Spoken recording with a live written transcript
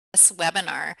this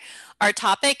webinar. Our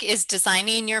topic is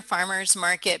designing your farmers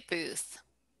market booth.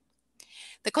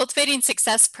 The Cultivating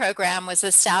Success program was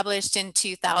established in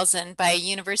 2000 by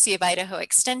University of Idaho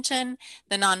Extension,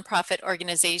 the nonprofit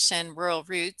organization Rural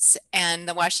Roots, and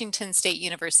the Washington State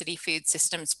University Food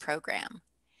Systems program.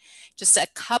 Just a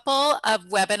couple of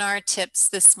webinar tips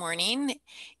this morning.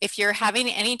 If you're having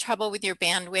any trouble with your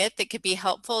bandwidth, it could be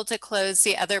helpful to close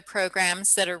the other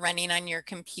programs that are running on your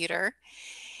computer.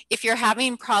 If you're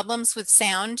having problems with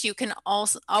sound, you can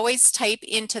also always type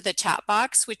into the chat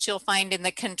box, which you'll find in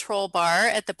the control bar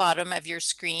at the bottom of your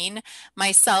screen.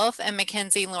 Myself and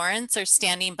Mackenzie Lawrence are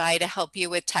standing by to help you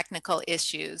with technical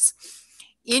issues.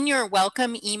 In your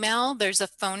welcome email, there's a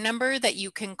phone number that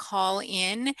you can call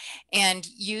in and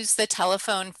use the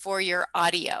telephone for your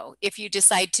audio. If you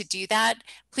decide to do that,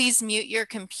 please mute your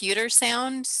computer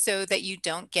sound so that you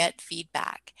don't get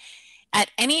feedback.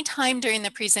 At any time during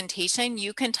the presentation,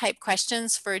 you can type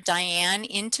questions for Diane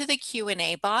into the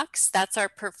Q&A box. That's our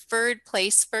preferred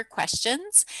place for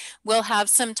questions. We'll have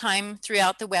some time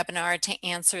throughout the webinar to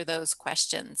answer those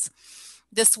questions.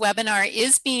 This webinar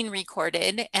is being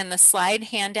recorded, and the slide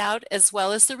handout as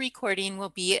well as the recording will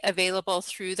be available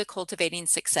through the Cultivating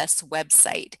Success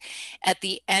website. At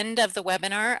the end of the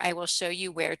webinar, I will show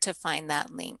you where to find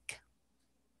that link.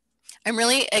 I'm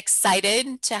really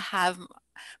excited to have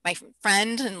my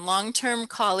friend and long-term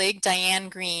colleague, Diane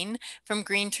Green from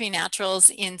Greentree Naturals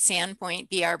in Sandpoint,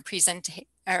 be our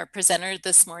presenter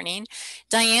this morning.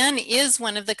 Diane is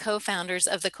one of the co-founders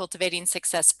of the Cultivating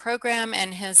Success program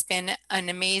and has been an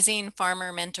amazing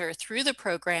farmer mentor through the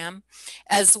program,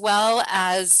 as well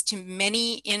as to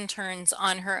many interns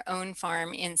on her own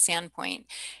farm in Sandpoint.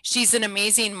 She's an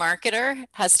amazing marketer,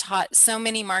 has taught so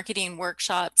many marketing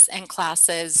workshops and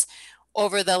classes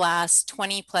over the last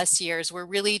 20 plus years. We're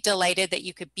really delighted that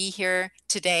you could be here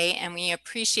today, and we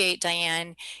appreciate,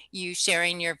 Diane, you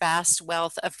sharing your vast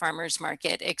wealth of farmers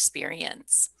market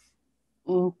experience.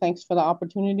 Thanks for the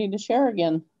opportunity to share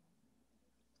again.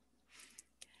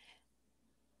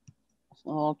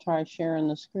 So I'll try sharing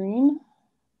the screen.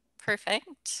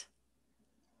 Perfect.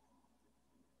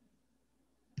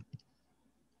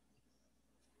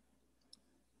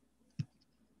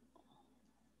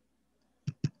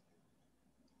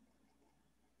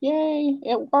 Yay,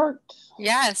 it worked.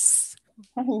 Yes.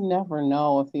 I never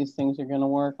know if these things are going to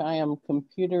work. I am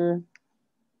computer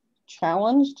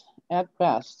challenged at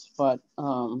best, but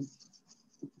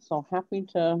so happy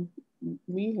to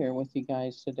be here with you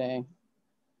guys today.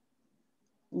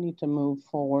 I need to move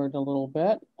forward a little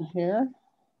bit here.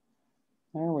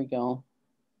 There we go.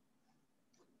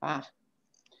 I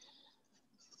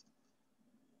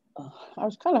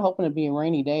was kind of hoping it'd be a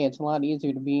rainy day. It's a lot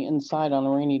easier to be inside on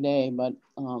a rainy day, but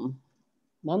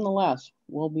nonetheless,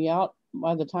 we'll be out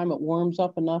by the time it warms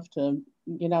up enough to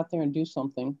get out there and do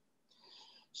something.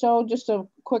 So just a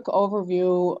quick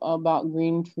overview about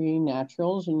Greentree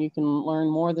Naturals, and you can learn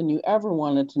more than you ever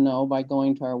wanted to know by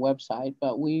going to our website.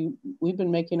 But we've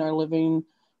been making our living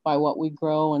by what we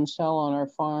grow and sell on our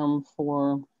farm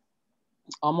for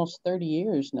almost 30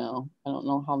 years now. I don't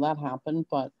know how that happened,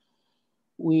 but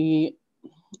we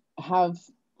have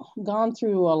gone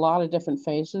through a lot of different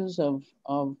phases of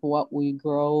what we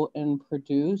grow and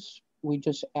produce. We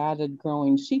just added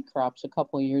growing seed crops a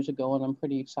couple of years ago, and I'm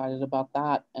pretty excited about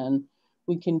that. And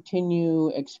we continue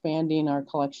expanding our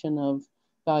collection of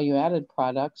value-added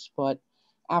products. But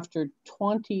after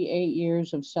 28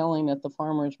 years of selling at the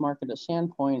farmers market at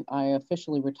Sandpoint, I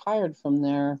officially retired from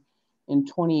there in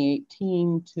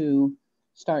 2018 to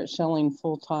start selling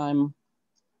full-time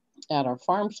at our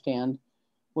farm stand,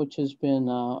 which has been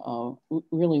a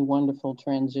really wonderful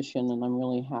transition, and I'm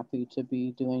really happy to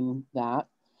be doing that.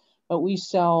 But we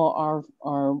sell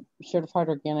our certified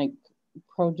organic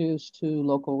produce to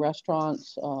local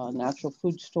restaurants, natural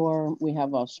food store. We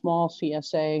have a small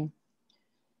CSA,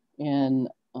 and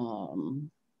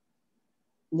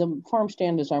the farm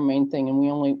stand is our main thing, and we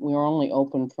are only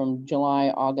open from July,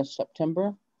 August,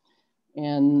 September.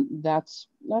 And that's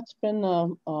been a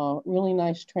really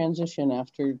nice transition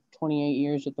after 28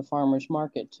 years at the farmers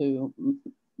market to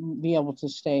be able to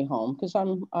stay home, because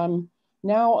I'm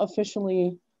now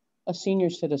officially a senior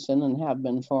citizen and have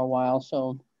been for a while.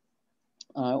 So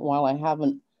while I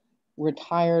haven't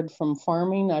retired from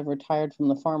farming, I've retired from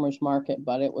the farmers market,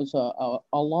 but it was a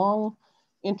long,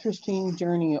 interesting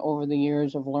journey over the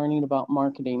years of learning about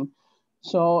marketing.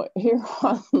 So here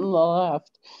on the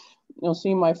left, you'll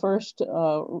see my first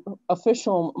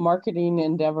official marketing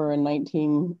endeavor in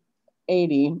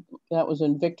 1980. That was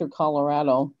in Victor,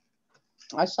 Colorado.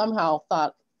 I somehow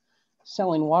thought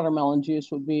selling watermelon juice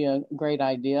would be a great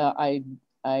idea. I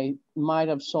I might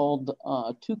have sold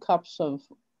 2 cups of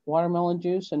watermelon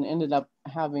juice and ended up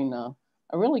having a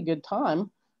really good time,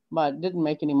 but didn't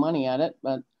make any money at it.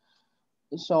 But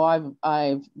so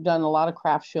I've done a lot of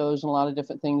craft shows and a lot of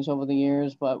different things over the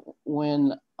years. But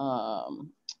when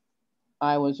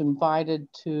I was invited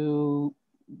to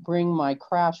bring my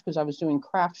crafts, because I was doing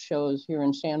craft shows here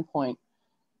in Sandpoint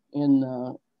in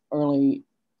the early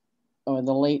or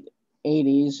the late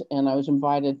 80s, and I was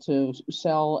invited to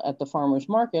sell at the farmers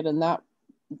market, and that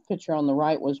picture on the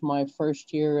right was my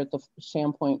first year at the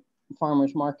Sandpoint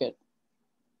farmers market.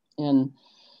 And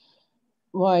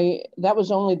that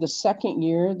was only the second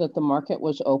year that the market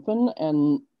was open.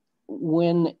 And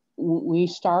when we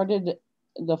started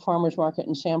the farmers market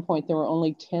in Sandpoint, there were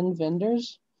only 10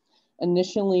 vendors.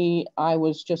 Initially, I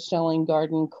was just selling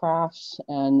garden crafts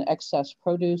and excess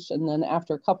produce. And then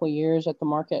after a couple of years at the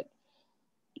market,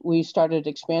 we started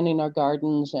expanding our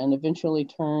gardens and eventually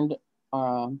turned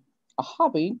a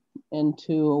hobby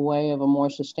into a way of a more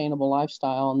sustainable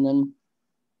lifestyle. And then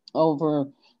over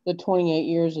the 28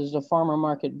 years as a farmer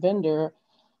market vendor,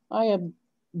 I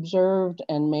observed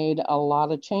and made a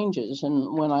lot of changes.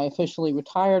 And when I officially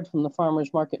retired from the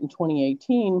farmers market in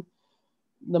 2018,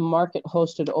 the market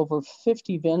hosted over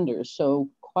 50 vendors. So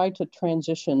quite a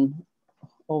transition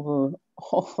over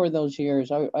those years.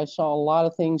 I saw a lot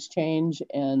of things change,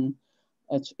 and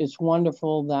it's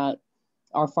wonderful that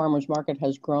our farmers market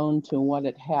has grown to what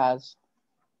it has.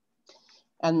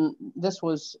 And this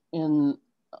was in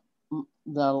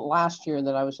the last year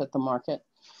that I was at the market.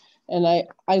 And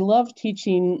I love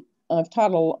teaching. I've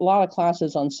taught a lot of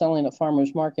classes on selling at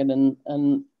farmers market, and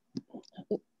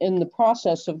in the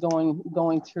process of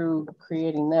going through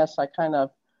creating this, I kind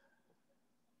of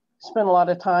spent a lot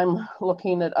of time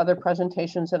looking at other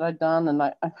presentations that I'd done. And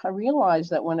I realized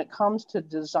that when it comes to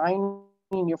designing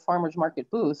your farmers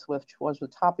market booth, which was the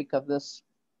topic of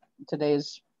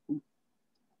today's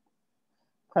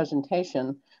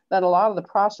presentation, that a lot of the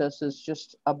process is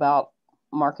just about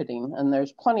marketing. And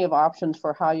there's plenty of options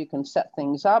for how you can set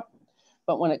things up.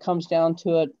 But when it comes down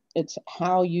to it, it's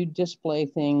how you display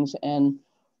things and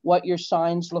what your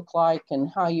signs look like and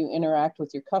how you interact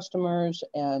with your customers.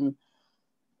 And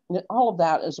all of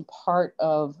that is a part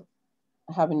of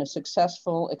having a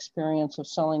successful experience of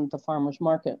selling at the farmer's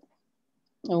market.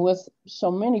 And with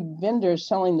so many vendors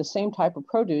selling the same type of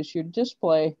produce, your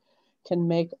display can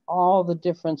make all the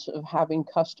difference of having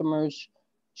customers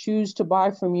choose to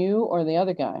buy from you or the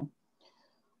other guy.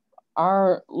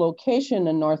 Our location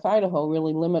in North Idaho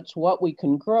really limits what we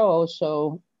can grow,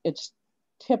 so it's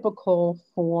typical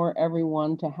for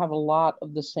everyone to have a lot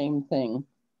of the same thing,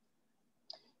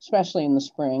 especially in the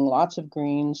spring. Lots of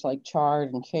greens like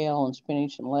chard and kale and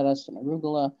spinach and lettuce and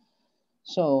arugula.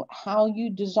 So how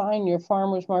you design your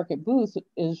farmers market booth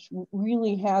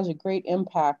really has a great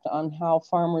impact on how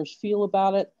farmers feel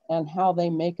about it and how they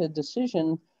make a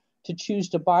decision to choose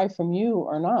to buy from you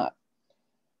or not.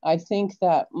 I think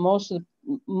that most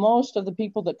of the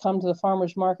people that come to the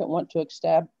farmers market want to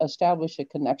establish a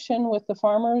connection with the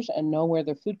farmers and know where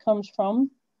their food comes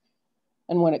from.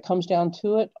 And when it comes down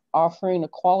to it, offering a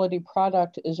quality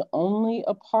product is only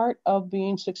a part of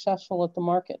being successful at the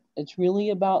market. It's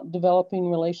really about developing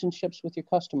relationships with your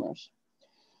customers.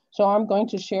 So I'm going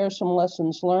to share some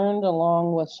lessons learned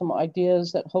along with some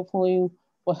ideas that hopefully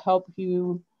will help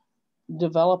you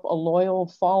develop a loyal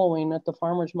following at the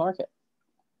farmers market.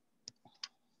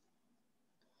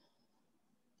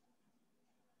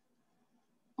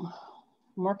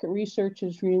 Market research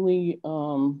is really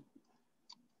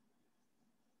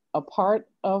a part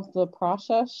of the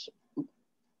process.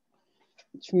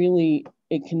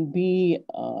 It can be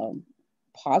a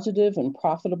positive and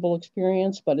profitable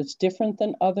experience, but it's different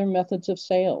than other methods of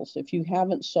sales. If you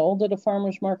haven't sold at a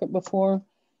farmer's market before,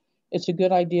 it's a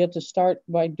good idea to start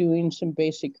by doing some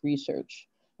basic research.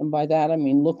 And by that, I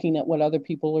mean looking at what other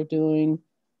people are doing.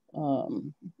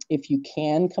 If you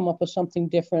can come up with something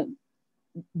different,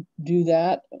 do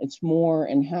that. It's more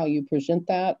in how you present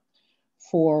that.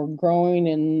 For growing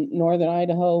in northern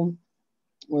Idaho,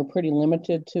 we're pretty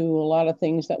limited to a lot of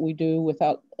things that we do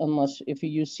unless if you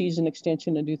use season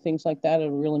extension to do things like that,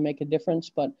 it'll really make a difference.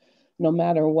 But no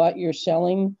matter what you're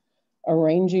selling,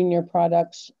 arranging your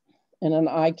products in an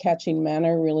eye-catching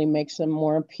manner really makes them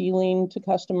more appealing to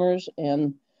customers.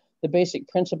 And the basic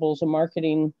principles of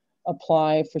marketing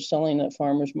apply for selling at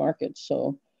farmers markets.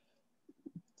 So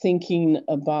thinking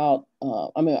about,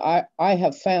 I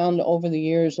have found over the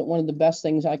years that one of the best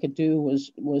things I could do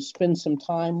was spend some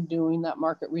time doing that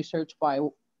market research by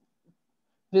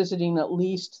visiting at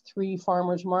least 3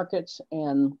 farmers markets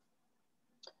and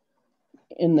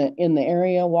in the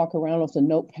area, walk around with a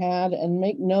notepad and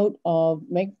make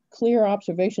clear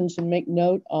observations and make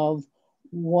note of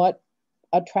what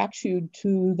attracts you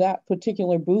to that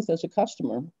particular booth as a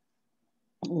customer.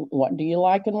 What do you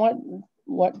like and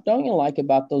what don't you like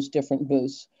about those different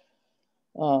booths?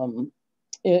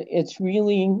 It's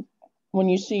really,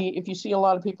 if you see a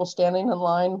lot of people standing in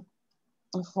line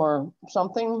for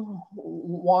something,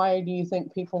 why do you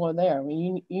think people are there? I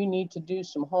mean, you need to do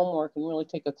some homework and really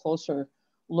take a closer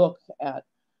look at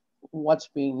what's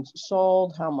being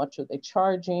sold, how much are they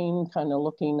charging, kind of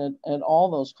looking at all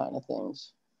those kind of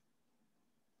things.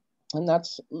 And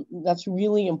that's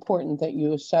really important, that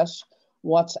you assess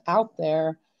what's out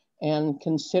there and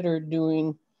consider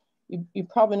doing. You're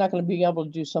probably not going to be able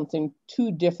to do something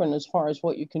too different as far as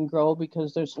what you can grow,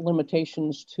 because there's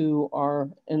limitations to our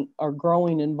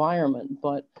growing environment.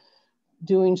 But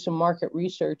doing some market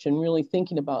research and really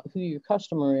thinking about who your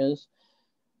customer is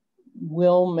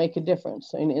will make a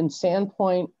difference. And in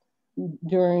Sandpoint,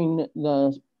 during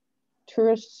the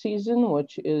tourist season,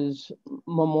 which is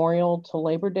Memorial to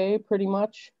Labor Day, pretty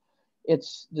much,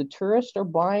 the tourists are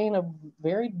buying a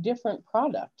very different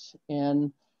product,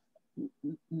 and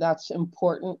that's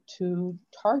important to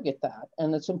target that.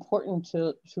 And it's important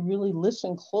to really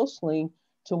listen closely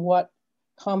to what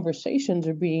conversations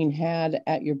are being had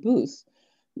at your booth.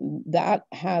 That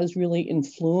has really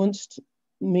influenced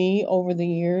me over the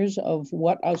years of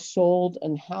what I sold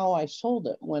and how I sold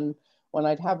it. When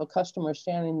I'd have a customer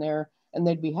standing there and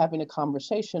they'd be having a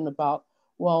conversation about,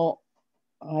 well,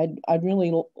 I'd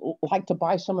really like to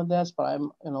buy some of this, but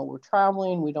we're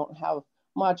traveling, we don't have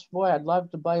much. Boy, I'd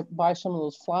love to buy some of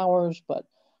those flowers, but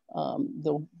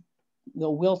they'll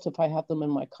wilt if I have them in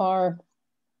my car.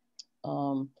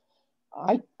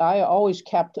 I always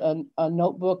kept a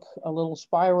notebook, a little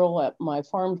spiral at my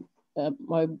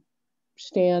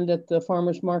stand at the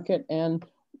farmer's market, and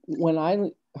when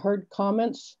I heard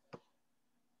comments,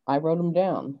 I wrote them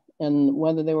down, and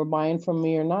whether they were buying from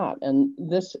me or not. And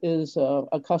this is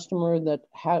a customer that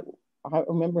I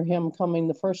remember him coming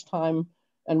the first time,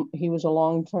 and he was a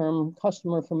long-term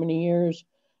customer for many years,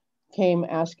 came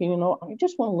asking, I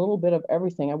just want a little bit of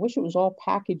everything. I wish it was all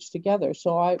packaged together.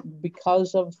 So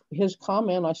because of his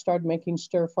comment, I started making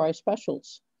stir-fry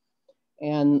specials.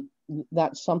 And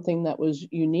that's something that was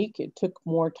unique. It took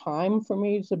more time for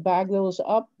me to bag those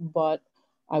up, but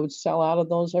I would sell out of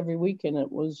those every week. And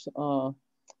it was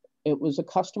a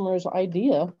customer's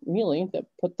idea, really, that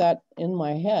put that in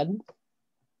my head.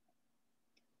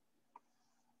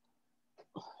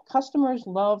 Customers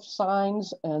love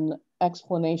signs and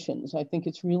explanations. I think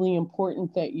it's really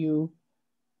important that you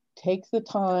take the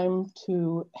time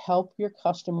to help your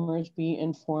customers be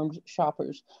informed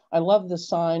shoppers. I love the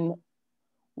sign.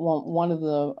 One of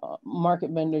the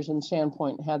market vendors in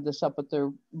Sandpoint had this up at their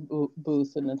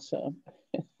booth, and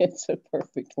it's a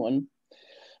perfect one.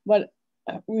 But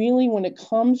really, when it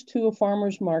comes to a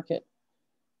farmer's market,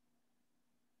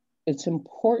 it's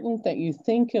important that you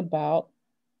think about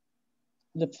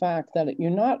the fact that you're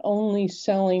not only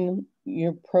selling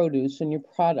your produce and your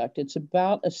product, it's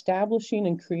about establishing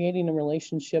and creating a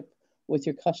relationship with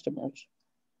your customers.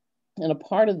 And a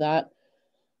part of that,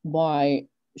 by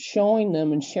showing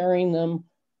them and sharing them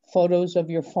photos of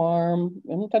your farm,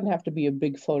 and it doesn't have to be a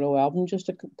big photo album, just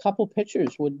a couple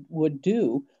pictures would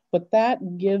do, but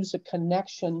that gives a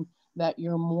connection that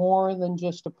you're more than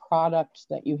just a product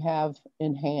that you have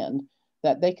in hand,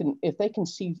 that if they can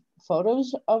see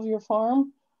photos of your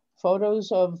farm,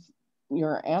 photos of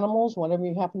your animals, whatever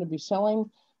you happen to be selling,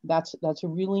 that's a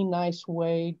really nice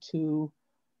way to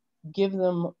give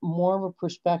them more of a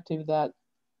perspective that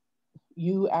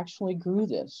you actually grew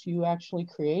this, you actually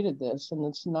created this, and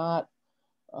it's not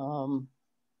a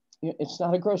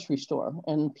grocery store.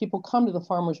 And people come to the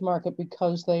farmer's market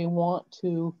because they want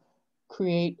to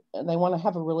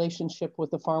have a relationship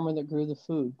with the farmer that grew the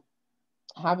food.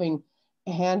 Having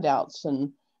handouts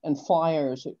and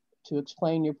flyers to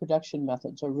explain your production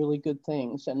methods are really good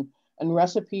things. And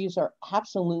recipes are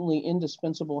absolutely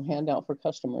indispensable handout for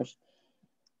customers.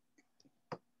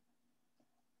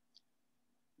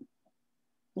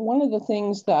 One of the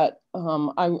things that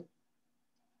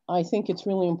I think it's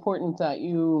really important that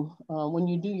you, when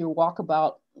you do your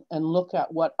walkabout and look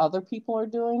at what other people are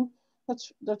doing,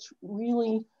 that's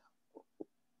really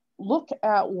look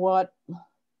at what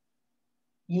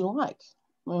you like.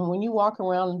 I mean, when you walk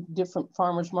around different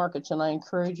farmers markets, and I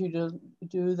encourage you to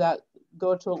do that,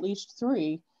 go to at least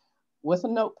 3 with a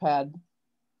notepad,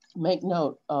 make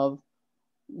note of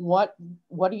what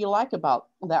do you like about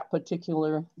that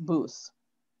particular booth?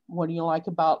 What do you like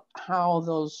about how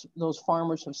those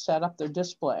farmers have set up their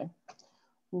display?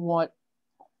 What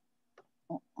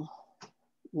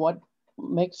what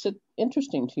makes it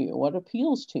interesting to you, what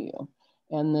appeals to you,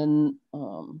 and then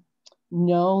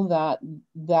know that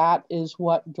that is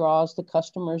what draws the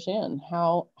customers in,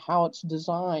 how it's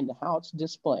designed, how it's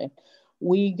displayed.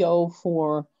 We go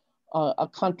for a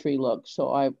country look.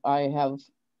 So I have,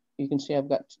 you can see I've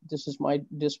got, this is my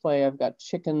display. I've got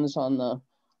chickens on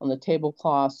the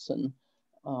tablecloths, and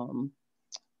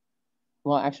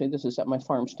well, actually this is at my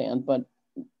farm stand, but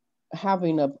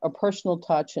having a personal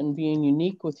touch and being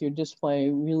unique with your display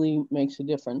really makes a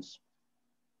difference.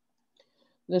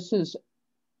 This is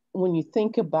when you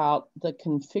think about the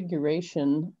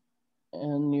configuration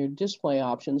and your display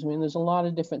options. I mean, there's a lot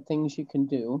of different things you can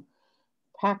do.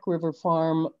 Pack River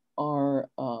Farm are,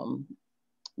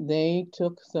 they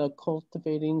took the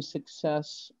Cultivating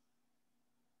Success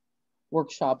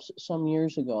workshops some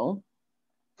years ago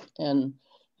and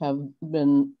have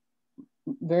been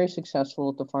very successful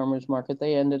at the farmers market.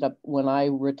 They ended up, when I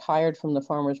retired from the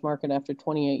farmers market after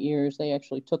 28 years, they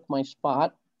actually took my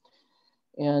spot.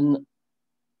 And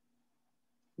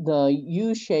the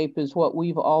U shape is what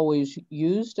we've always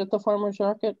used at the farmers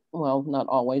market. Well, not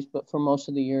always, but for most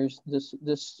of the years,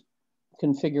 this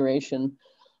configuration.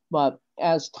 But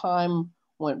as time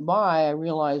went by, I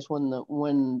realized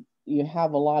when you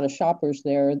have a lot of shoppers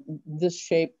there, this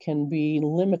shape can be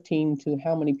limiting to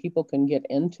how many people can get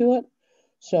into it.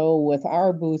 So with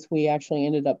our booth, we actually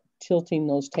ended up tilting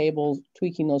those tables,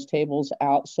 tweaking those tables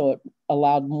out so it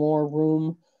allowed more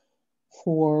room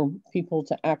for people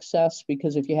to access,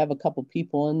 because if you have a couple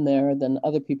people in there, then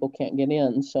other people can't get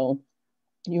in. So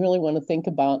you really want to think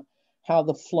about how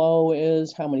the flow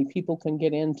is, how many people can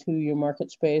get into your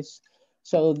market space.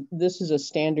 So this is a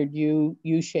standard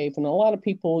U shape, and a lot of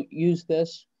people use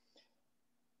this.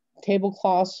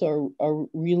 Tablecloths are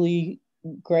really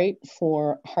great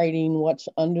for hiding what's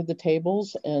under the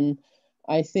tables. And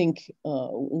I think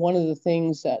one of the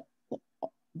things that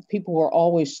people were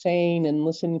always saying, and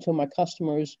listening to my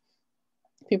customers,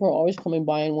 people are always coming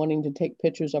by and wanting to take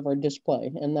pictures of our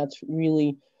display. And that's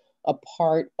really a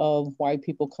part of why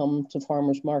people come to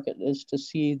farmers market, is to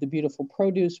see the beautiful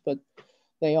produce, but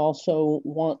they also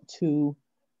want to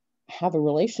have a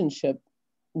relationship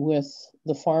with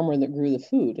the farmer that grew the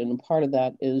food. And part of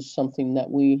that is something that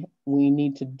we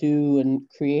need to do and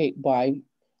create by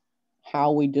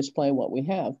how we display what we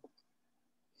have.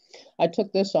 I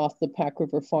took this off the Pack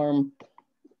River Farm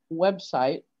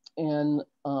website, and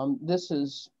this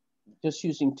is just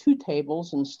using 2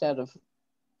 tables instead of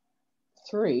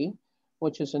 3,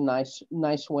 which is a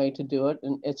nice way to do it.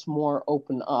 And it's more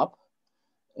open up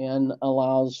and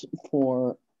allows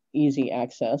for easy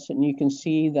access. And you can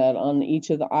see that on each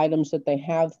of the items that they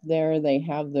have there, they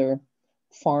have their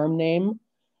farm name.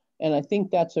 And I think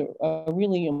that's a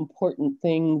really important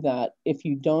thing, that if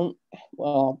you don't,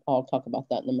 well, I'll talk about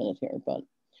that in a minute here, but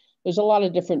there's a lot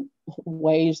of different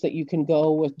ways that you can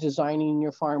go with designing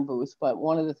your farm booth. But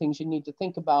one of the things you need to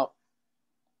think about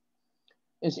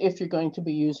is if you're going to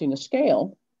be using a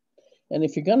scale. And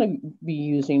if you're going to be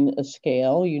using a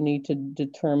scale, you need to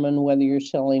determine whether you're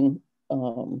selling,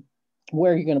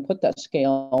 where you're going to put that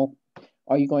scale.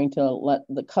 Are you going to let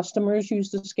the customers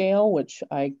use the scale, which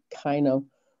I kind of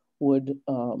would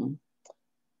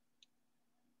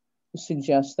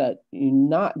suggest that you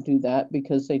not do that,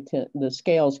 because the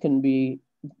scales can be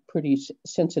pretty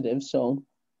sensitive. So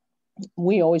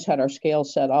we always had our scale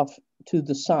set off to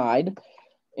the side.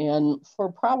 And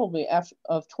for probably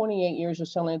of 28 years of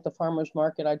selling at the farmers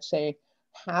market, I'd say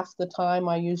half the time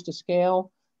I used a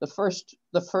scale. The first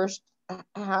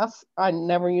half I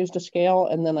never used a scale,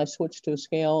 and then I switched to a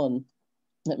scale, and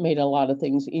it made a lot of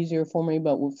things easier for me.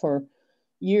 But for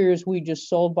years, we just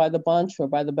sold by the bunch or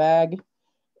by the bag,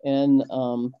 and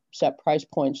set price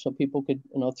points so people could,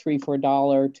 3 for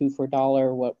 $1, 2 for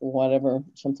 $1, whatever,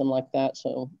 something like that.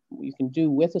 So you can do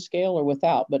with a scale or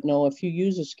without. But no, if you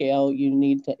use a scale,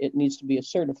 it needs to be a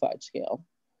certified scale.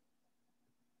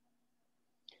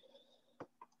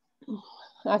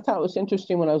 I thought it was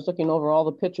interesting when I was looking over all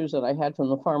the pictures that I had from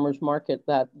the farmers market,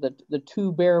 that the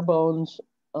 2 bare bones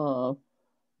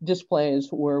displays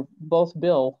were both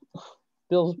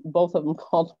both of them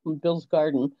called Bill's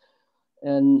Garden.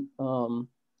 And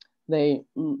they,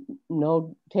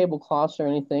 no tablecloths or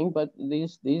anything, but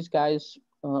these guys,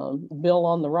 Bill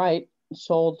on the right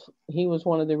sold, he was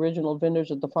one of the original vendors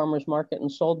at the farmers market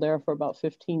and sold there for about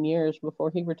 15 years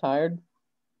before he retired.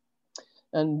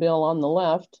 And Bill on the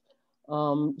left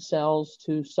sells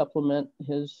to supplement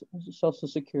his Social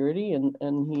Security, and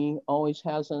he always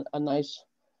has a nice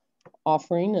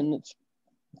offering, and it's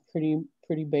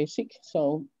pretty basic.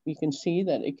 So you can see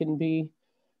that it can be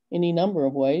any number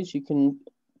of ways. You can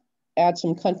add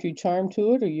some country charm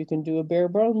to it, or you can do a bare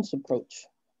bones approach.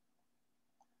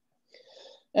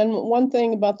 And one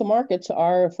thing about the markets,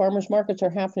 our farmers markets are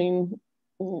happening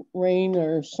rain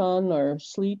or sun or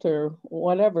sleet or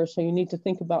whatever. So you need to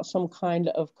think about some kind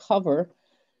of cover.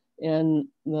 And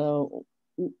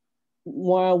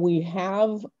while we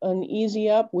have an easy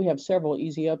up, we have several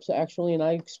easy ups actually, and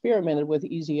I experimented with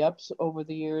easy ups over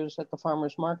the years at the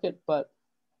farmers market. But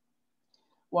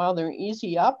while they're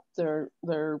easy up, they're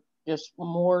just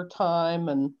more time,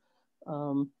 and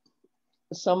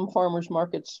some farmers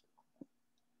markets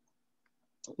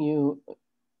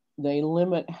they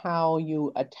limit how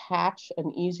you attach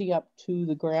an easy up to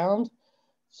the ground.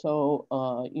 So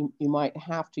you might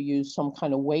have to use some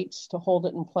kind of weights to hold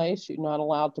it in place. You're not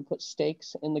allowed to put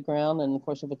stakes in the ground. And of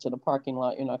course, if it's in a parking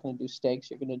lot, you're not going to do stakes.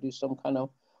 You're going to do some kind of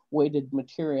weighted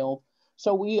material.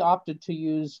 So we opted to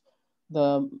use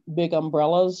the big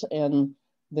umbrellas, and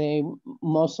they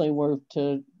mostly were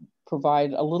to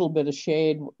provide a little bit of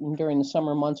shade. During the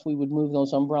summer months, we would move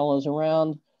those umbrellas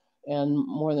around. And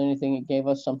more than anything, it gave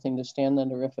us something to stand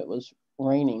under if it was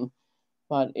raining.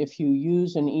 But if you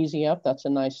use an easy up, that's a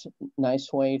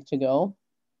nice way to go.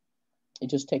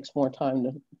 It just takes more time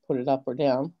to put it up or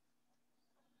down.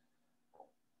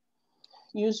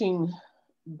 Using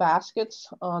baskets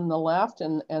on the left,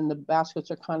 and the baskets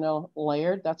are kind of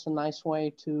layered. That's a nice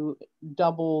way to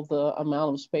double the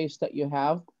amount of space that you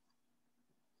have.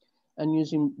 And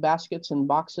using baskets and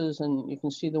boxes, and you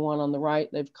can see the one on the right,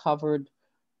 they've covered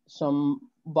some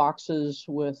boxes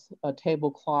with a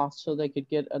tablecloth so they could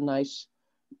get a nice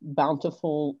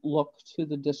bountiful look to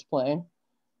the display.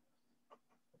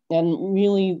 And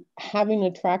really having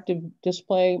an attractive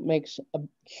display makes a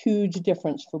huge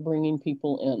difference for bringing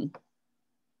people in.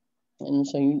 And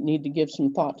so you need to give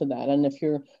some thought to that. And if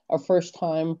you're a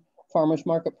first-time farmers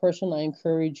market person, I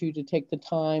encourage you to take the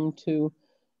time to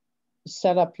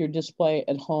set up your display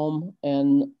at home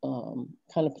and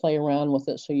kind of play around with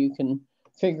it so you can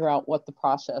figure out what the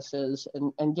process is,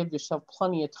 and give yourself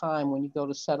plenty of time when you go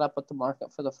to set up at the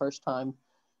market for the first time,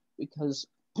 because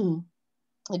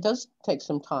it does take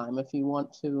some time if you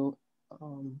want to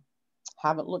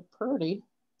have it look pretty.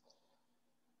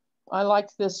 I like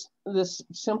this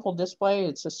simple display.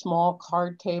 It's a small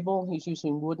card table. He's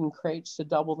using wooden crates to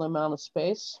double the amount of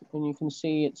space. And you can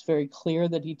see it's very clear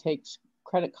that he takes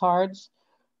credit cards.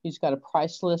 He's got a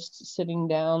price list sitting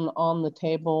down on the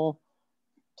table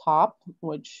top,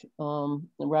 which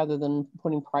rather than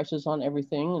putting prices on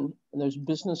everything, and there's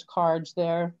business cards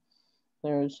there.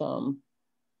 There's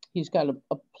he's got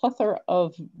a plethora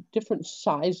of different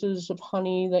sizes of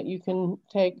honey that you can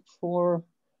take for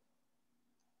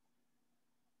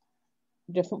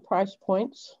different price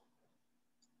points.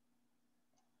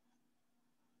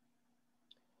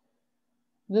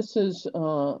 This is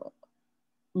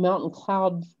Mountain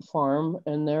Cloud Farm,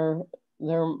 and their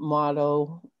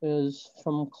motto is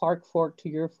 "From Clark Fork to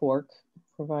your fork,"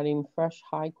 providing fresh,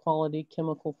 high-quality,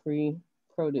 chemical-free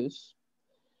produce.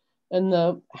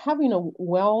 And having a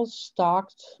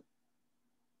well-stocked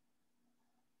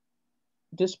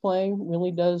display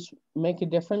really does make a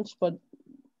difference, but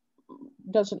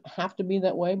doesn't have to be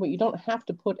that way. But you don't have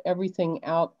to put everything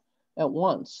out at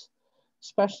once,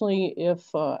 especially if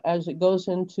as it goes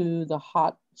into the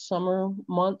hot summer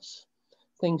months,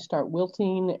 things start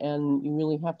wilting, and you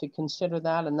really have to consider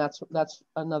that. And that's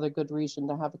another good reason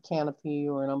to have a canopy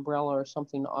or an umbrella or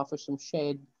something to offer some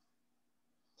shade.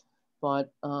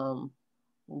 But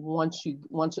once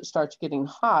it starts getting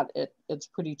hot, it's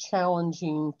pretty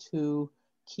challenging to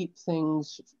keep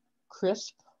things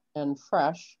crisp and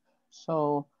fresh.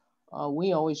 So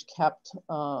we always kept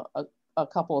a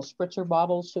couple of spritzer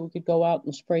bottles so we could go out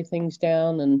and spray things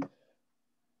down and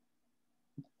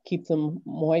keep them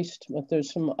moist. But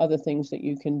there's some other things that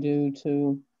you can do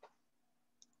to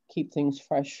keep things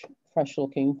fresh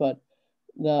looking. But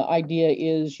the idea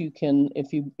is you can,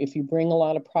 if you bring a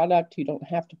lot of product, you don't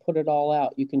have to put it all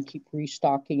out. You can keep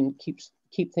restocking,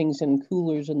 keep things in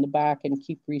coolers in the back, and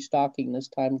keep restocking as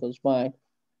time goes by.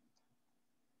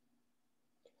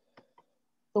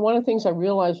 And one of the things I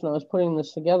realized when I was putting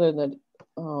this together, that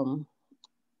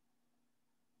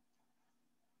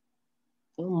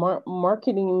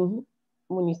marketing,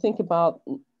 when you think about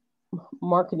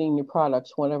marketing your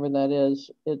products, whatever that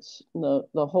is, it's the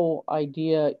whole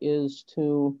idea is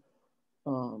to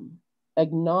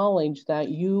acknowledge that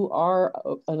you are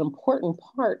an important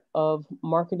part of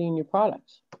marketing your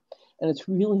products. And it's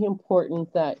really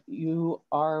important that you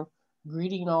are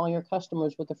greeting all your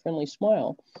customers with a friendly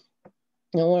smile.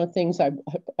 And one of the things I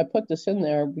put this in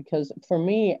there because for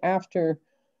me, after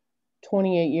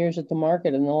 28 years at the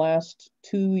market, and the last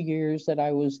 2 years that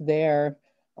I was there,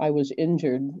 I was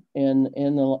injured and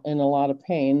in a lot of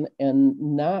pain and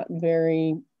not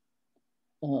very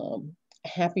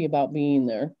happy about being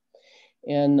there.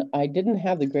 And I didn't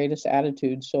have the greatest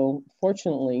attitude. So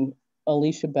fortunately,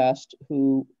 Alicia Best,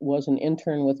 who was an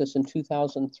intern with us in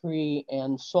 2003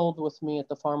 and sold with me at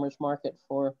the farmers market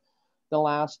for the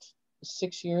last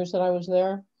 6 years that I was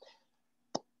there,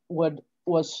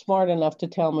 was smart enough to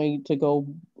tell me to go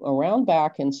around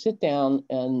back and sit down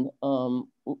and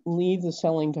leave the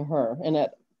selling to her. And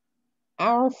at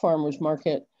our farmers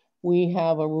market, we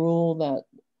have a rule that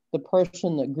the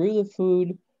person that grew the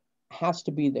food has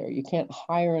to be there. You can't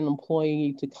hire an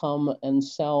employee to come and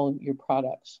sell your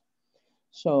products.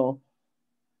 So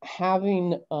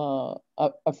having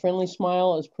a friendly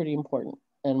smile is pretty important.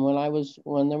 And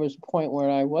when there was a point where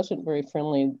I wasn't very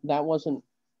friendly, that wasn't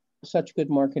such good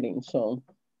marketing. So,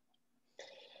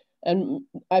 and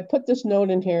I put this note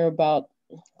in here about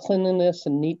cleanliness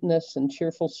and neatness and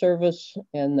cheerful service,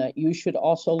 and that you should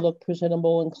also look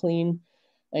presentable and clean.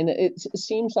 And it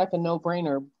seems like a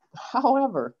no-brainer.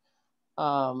 However,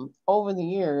 over the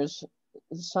years,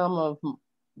 some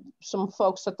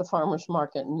folks at the farmers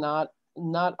market, not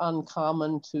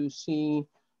uncommon to see,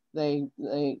 they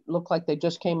look like they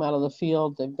just came out of the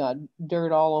field. They've got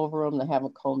dirt all over them. They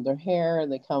haven't combed their hair.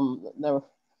 There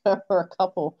were a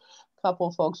couple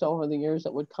folks over the years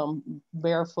that would come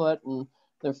barefoot and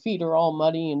their feet are all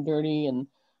muddy and dirty, and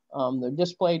their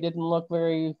display didn't look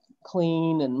very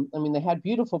clean. And I mean, they had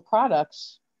beautiful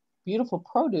products, beautiful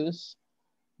produce,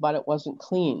 but it wasn't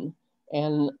clean.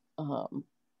 And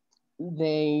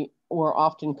they were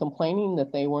often complaining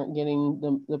that they weren't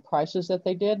getting the prices that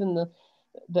they did and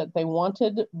that they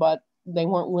wanted, but they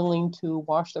weren't willing to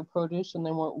wash their produce and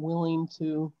they weren't willing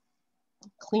to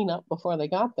clean up before they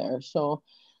got there. So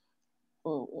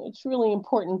it's really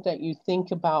important that you think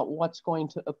about what's going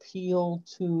to appeal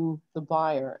to the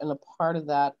buyer. And a part of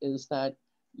that is that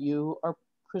you are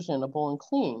presentable and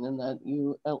clean, and that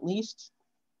you at least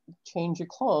change your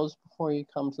clothes before you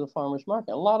come to the farmer's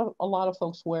market. A lot of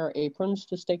folks wear aprons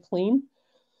to stay clean,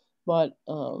 but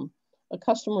a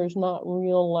customer is not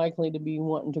real likely to be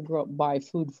wanting to go up buy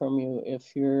food from you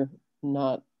if you're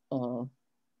not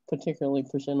particularly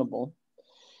presentable.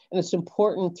 And it's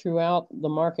important throughout the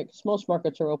market, because most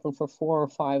markets are open for 4 or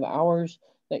 5 hours,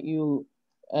 that you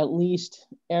at least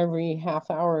every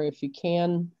half hour, if you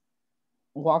can,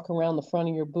 walk around the front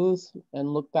of your booth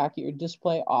and look back at your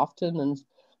display often and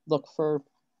look for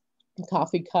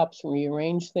coffee cups,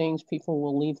 rearrange things. People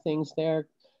will leave things there.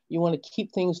 You want to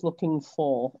keep things looking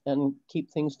full and keep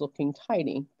things looking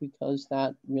tidy, because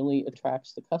that really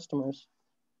attracts the customers.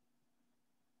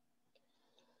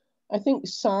 I think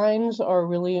signs are a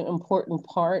really important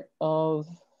part of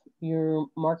your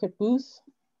market booth.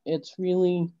 It's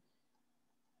really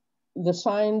the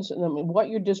signs, I mean, what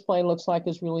your display looks like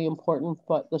is really important,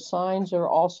 but the signs are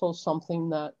also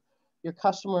something that your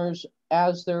customers,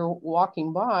 as they're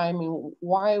walking by, I mean,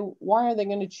 why are they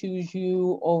going to choose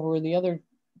you over the other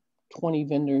 20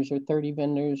 vendors or 30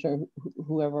 vendors or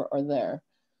whoever are there?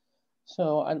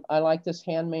 So I like this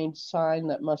handmade sign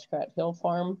that Muskrat Hill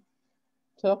Farm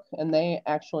took, and they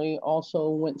actually also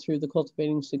went through the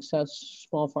Cultivating Success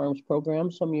Small Farms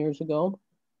program some years ago.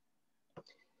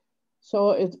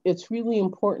 So it's really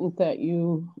important that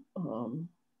you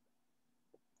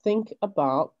think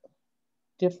about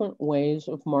different ways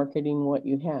of marketing what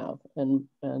you have,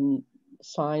 and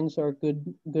signs are a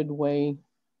good way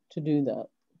to do that.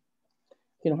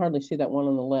 You can hardly see that one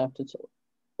on the left. It's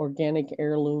organic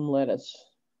heirloom lettuce.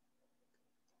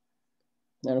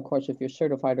 And of course, if you're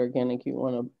certified organic, you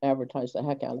want to advertise the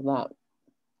heck out of that.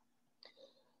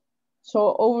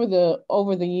 So over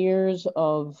the years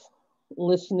of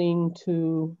listening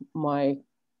to my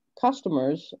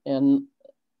customers, and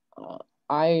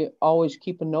I always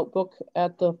keep a notebook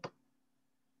at the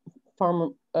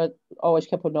always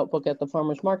kept a notebook at the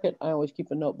farmer's market. I always keep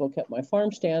a notebook at my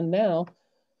farm stand now.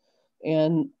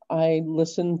 And I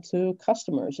listen to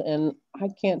customers, and I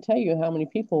can't tell you how many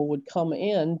people would come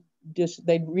in, just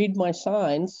they'd read my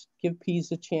signs, give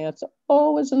peas a chance.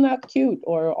 Oh, isn't that cute?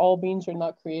 Or all beans are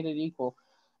not created equal.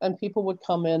 And people would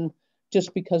come in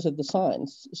just because of the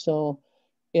signs. So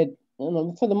it,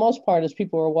 for the most part, as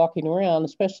people are walking around,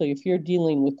 especially if you're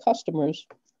dealing with customers,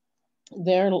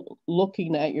 they're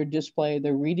looking at your display,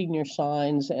 they're reading your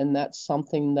signs, and that's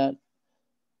something that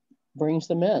brings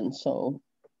them in. So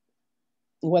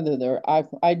whether they're,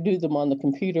 I do them on the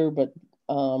computer, but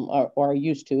or I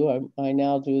used to. I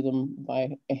now do them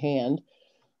by hand.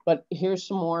 But here's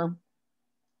some more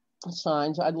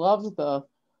signs. I love the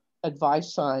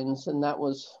advice signs, and that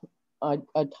was I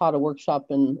taught a workshop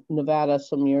in Nevada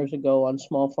some years ago on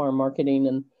small farm marketing,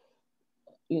 and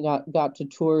you got to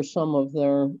tour some of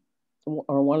their,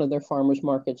 or one of their farmers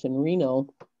markets in Reno.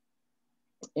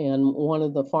 And one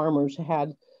of the farmers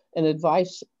had an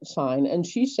advice sign, and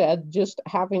she said just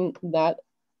having that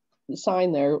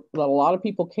sign there, that a lot of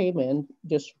people came in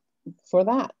just for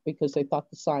that because they thought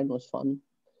the sign was fun.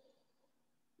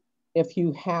 If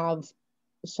you have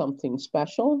something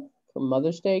special for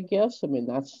Mother's Day gifts, I mean,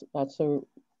 that's a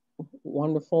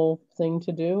wonderful thing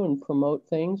to do and promote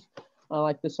things. I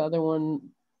like this other one,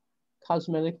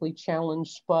 cosmetically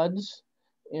challenged spuds,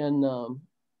 and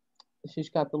she's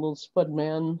got the little spud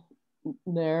man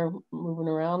there moving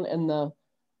around, and the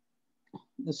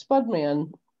spud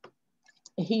man,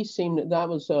 he seemed, that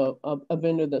was a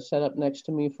vendor that set up next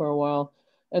to me for a while,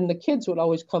 and the kids would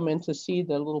always come in to see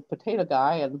the little potato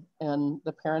guy, and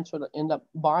the parents would end up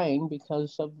buying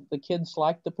because of the kids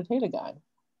liked the potato guy.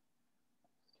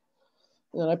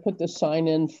 And I put this sign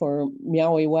in for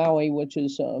Meowie Wowie, which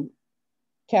is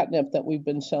catnip that we've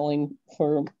been selling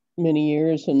for many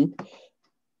years, and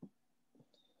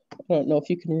I don't know if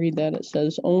you can read that. It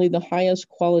says, only the highest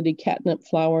quality catnip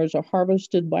flowers are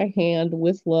harvested by hand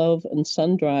with love and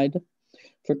sun-dried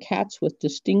for cats with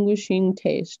distinguishing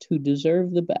taste who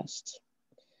deserve the best.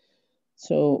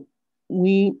 So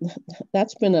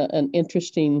that's been an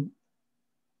interesting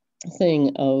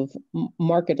thing of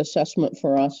market assessment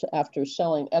for us after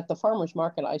selling. At the farmer's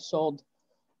market, I sold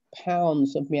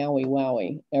pounds of Meowie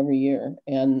Wowie every year.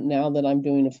 And now that I'm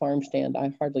doing a farm stand,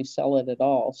 I hardly sell it at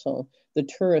all. So the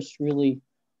tourists really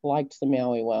liked the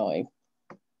Meowie Wowie.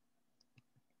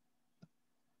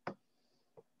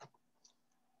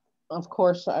 Of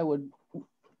course, I would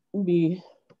be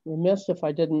remiss if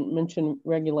I didn't mention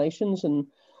regulations. And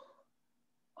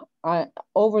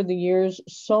over the years,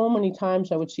 so many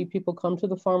times I would see people come to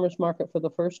the farmer's market for the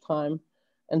first time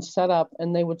and set up,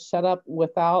 and they would set up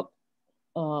without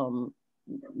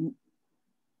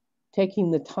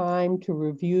taking the time to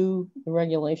review the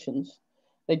regulations.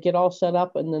 They'd get all set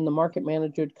up, and then the market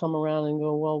manager would come around and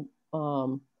go,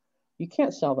 well, you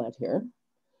can't sell that here.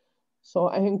 So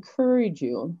I encourage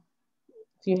you,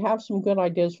 if you have some good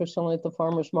ideas for selling at the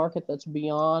farmer's market that's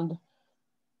beyond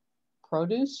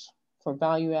produce, for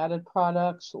value-added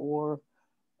products, or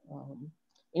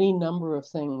any number of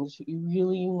things, you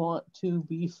really want to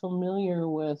be familiar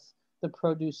with the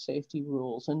produce safety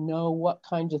rules and know what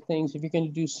kinds of things, if you're going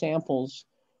to do samples,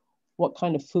 what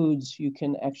kind of foods you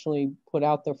can actually put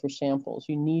out there for samples.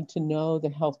 You need to know the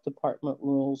health department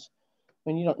rules. I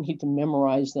mean, you don't need to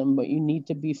memorize them, but you need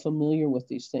to be familiar with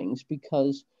these things,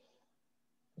 because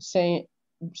saying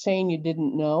you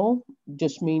didn't know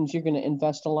just means you're going to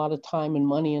invest a lot of time and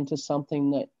money into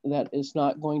something that is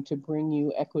not going to bring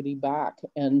you equity back.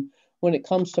 And when it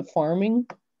comes to farming,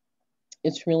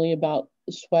 it's really about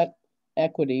sweat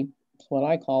equity. That's what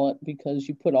I call it, because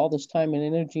you put all this time and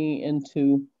energy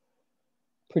into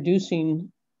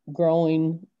producing,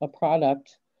 growing a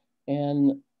product,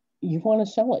 and you want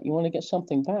to sell it. You want to get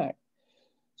something back.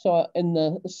 So in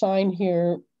the sign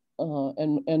here,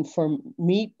 and for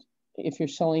meat, if you're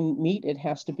selling meat, it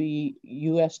has to be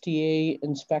USDA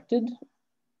inspected.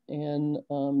 And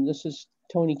this is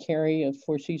Tony Carey of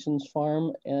Four Seasons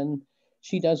Farm, and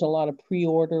she does a lot of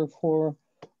pre-order for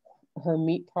her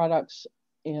meat products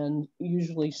and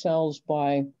usually sells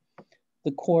by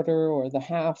the quarter or the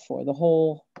half or the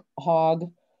whole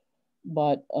hog.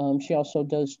 But she also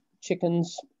does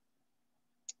chickens.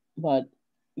 But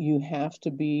you have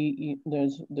to be,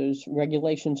 there's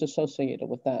regulations associated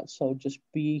with that. So just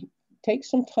take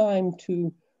some time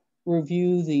to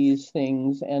review these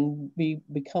things and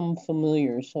become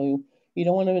familiar. So you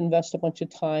don't want to invest a bunch of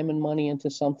time and money into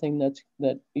something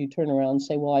that you turn around and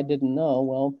say, well, I didn't know.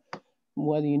 Well,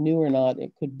 whether you knew or not,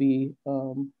 it could be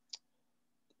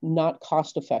not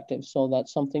cost effective. So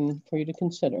that's something for you to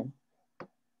consider.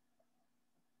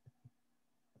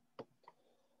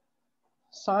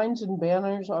 Signs and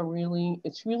banners are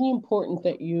it's really important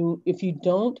that if you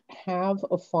don't have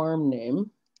a farm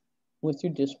name with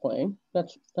your display,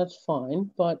 that's fine,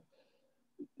 but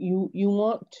you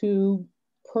want to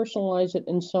personalize it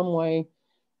in some way.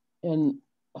 And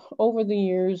over the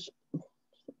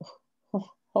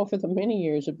many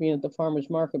years of being at the farmer's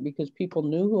market, because people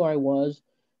knew who I was,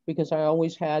 because I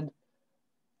always had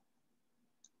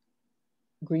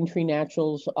Greentree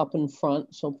Naturals up in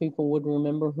front, so people would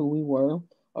remember who we were.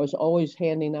 I was always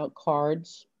handing out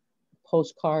cards,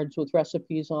 postcards with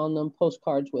recipes on them,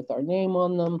 postcards with our name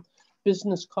on them,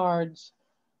 business cards.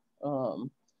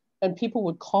 And people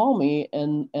would call me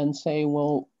and say,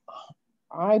 well,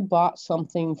 I bought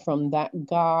something from that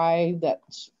guy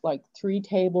that's like 3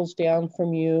 tables down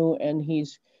from you, and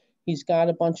he's got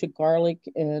a bunch of garlic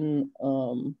and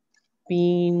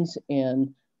beans,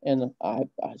 and I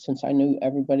since I knew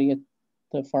everybody at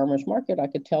the farmers market, I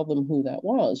could tell them who that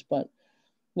was. But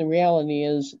the reality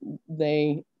is,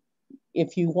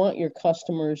 if you want your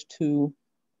customers to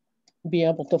be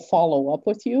able to follow up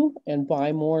with you and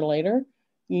buy more later,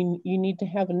 you need to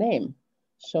have a name.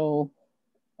 So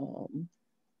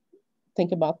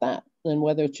think about that. And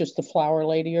whether it's just the Flower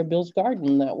Lady or Bill's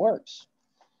Garden, that works.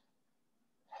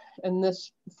 And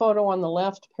this photo on the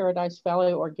left, Paradise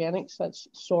Valley Organics, that's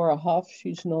Sora Huff.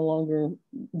 She's no longer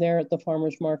there at the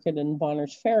farmers market in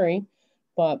Bonner's Ferry,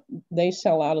 but they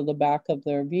sell out of the back of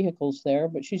their vehicles there.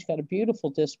 But she's got a beautiful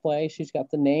display. She's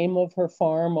got the name of her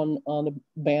farm on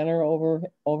a banner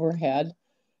overhead.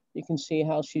 You can see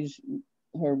how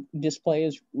her display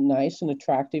is nice and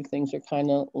attractive. Things are kind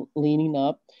of leaning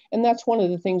up. And that's one of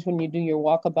the things when you do your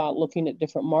walkabout looking at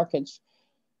different markets,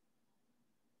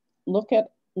 look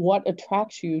at what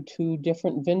attracts you to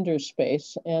different vendor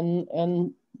space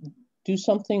and do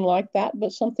something like that,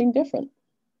 but something different.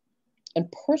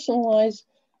 And personalize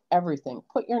everything.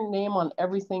 Put your name on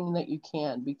everything that you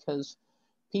can, because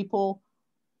people,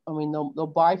 I mean, they'll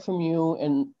buy from you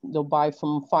and they'll buy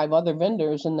from 5 other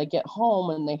vendors, and they get home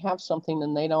and they have something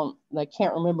and they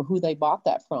can't remember who they bought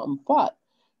that from. But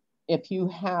if you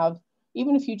have,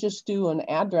 even if you just do an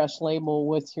address label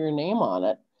with your name on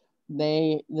it,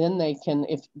 they can,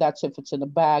 if it's in a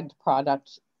bagged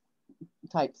product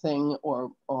type thing,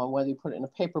 or whether you put it in a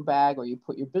paper bag or you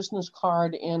put your business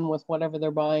card in with whatever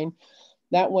they're buying,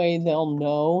 that way they'll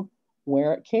know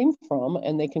where it came from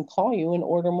and they can call you and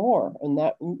order more. And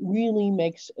that really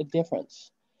makes a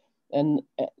difference. And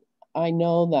I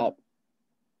know that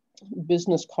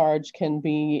business cards can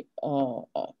be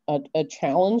a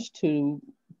challenge to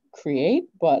create,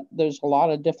 but there's a lot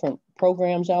of different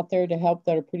programs out there to help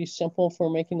that are pretty simple for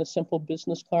making a simple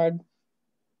business card.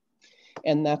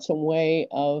 And that's a way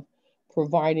of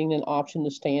providing an option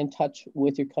to stay in touch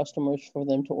with your customers for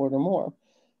them to order more.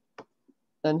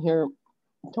 And here,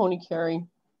 Tony Carey,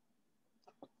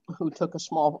 who took a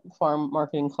small farm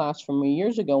marketing class from me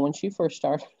years ago when she first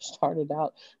started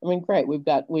out. I mean, great,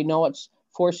 we know it's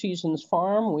Four Seasons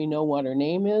Farm, we know what her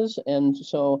name is, and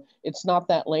so it's not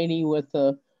that lady with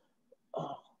the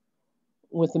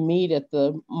meat at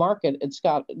the market.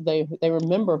 They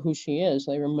remember who she is,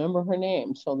 they remember her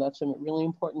name, so that's a really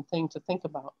important thing to think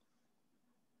about.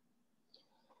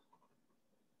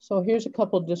 So here's a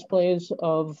couple of displays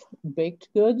of baked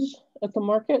goods at the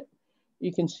market.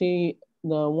 You can see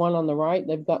the one on the right,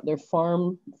 they've got their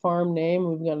farm name.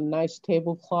 We've got a nice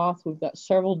tablecloth. We've got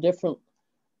several different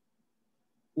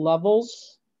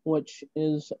levels, which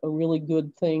is a really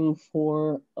good thing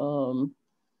for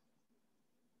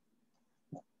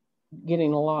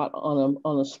getting a lot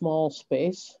on a small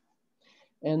space.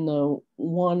 And the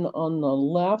one on the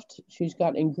left, she's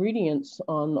got ingredients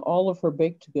on all of her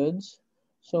baked goods.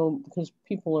 So because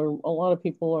a lot of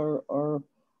people are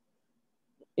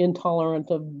intolerant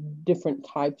of different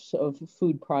types of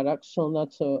food products, so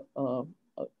that's a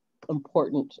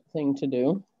important thing to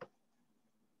do.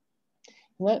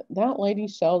 That lady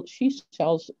sells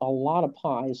a lot of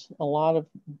pies, a lot of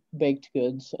baked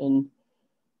goods, and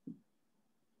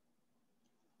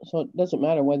so it doesn't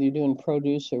matter whether you're doing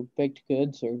produce or baked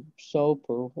goods or soap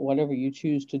or whatever you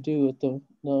choose to do at the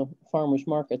farmer's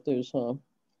market. There's a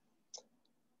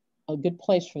good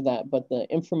place for that. But the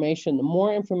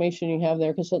more information you have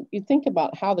there, because you think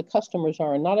about how the customers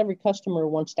are, and not every customer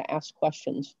wants to ask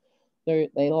questions. They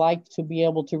like to be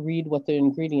able to read what the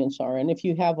ingredients are. And if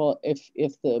you have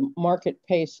if the market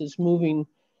pace is moving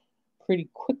pretty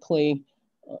quickly,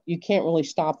 you can't really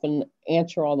stop and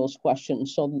answer all those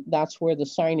questions. So that's where the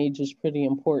signage is pretty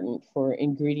important for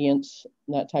ingredients,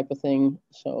 that type of thing.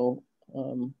 So,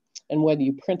 and whether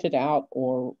you print it out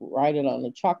or write it on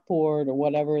a chalkboard or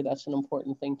whatever, that's an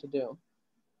important thing to do.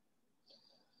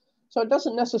 So it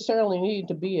doesn't necessarily need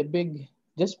to be a big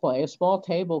display. A small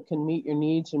table can meet your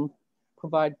needs and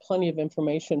provide plenty of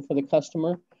information for the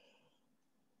customer.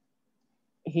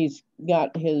 He's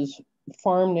got his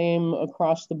farm name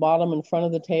across the bottom in front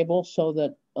of the table so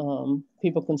that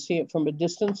people can see it from a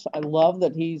distance. I love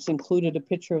that he's included a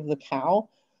picture of the cow.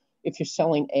 If you're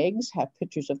selling eggs, have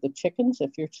pictures of the chickens.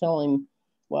 If you're selling,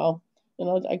 well,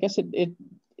 I guess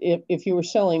if you were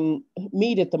selling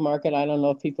meat at the market, I don't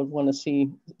know if people want to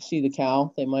see the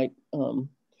cow. They might,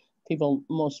 people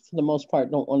for the most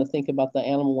part don't want to think about the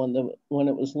animal when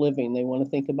it was living. They want to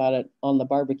think about it on the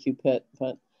barbecue pit.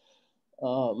 But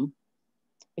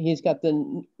He's got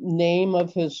the name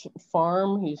of his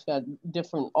farm. He's got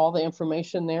all the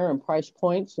information there and price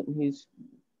points, and he's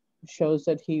shows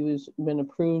that he was been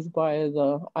approved by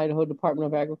the Idaho Department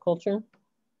of Agriculture.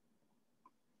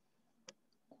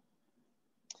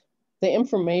 The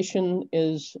information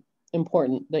is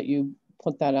important that you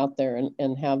put that out there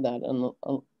and have that. And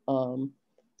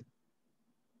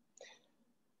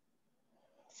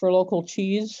for local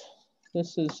cheese,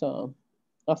 this is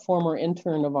a former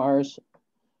intern of ours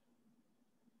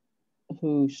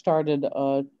who started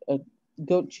a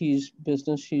goat cheese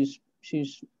business.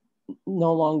 She's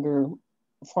no longer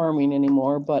farming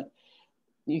anymore, but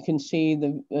you can see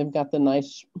they've got the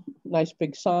nice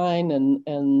big sign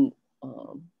and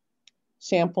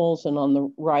samples. And on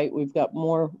the right, we've got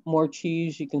more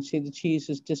cheese. You can see the cheese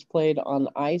is displayed on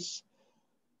ice.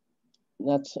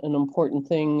 That's an important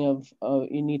thing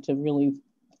you need to really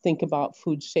think about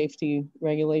food safety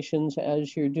regulations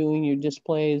as you're doing your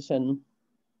displays and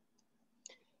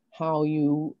how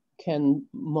you can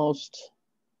most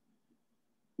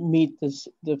meet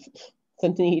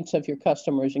the needs of your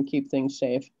customers and keep things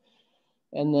safe.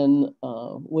 And then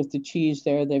with the cheese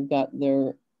there, they've got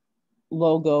their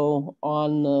logo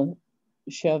on the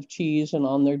Chev cheese and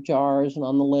on their jars and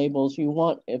on the labels.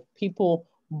 If people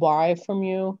buy from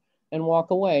you and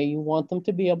walk away, you want them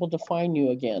to be able to find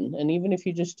you again. And even if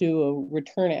you just do a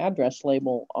return address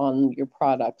label on your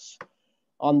products,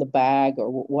 on the bag or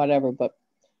whatever, but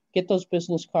get those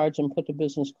business cards and put the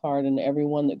business card in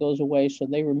everyone that goes away so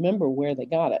they remember where they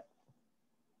got it.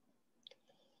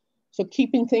 So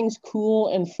keeping things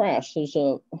cool and fresh.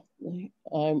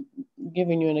 I'm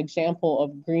giving you an example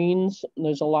of greens.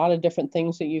 There's a lot of different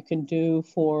things that you can do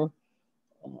for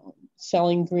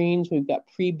selling greens. We've got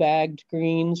pre-bagged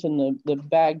greens, and the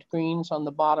bagged greens on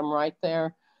the bottom right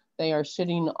there, they are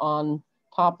sitting on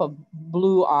top of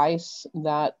blue ice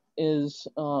that is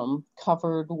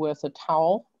covered with a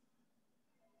towel.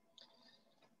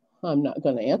 I'm not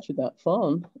going to answer that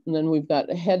phone. And then we've got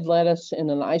head lettuce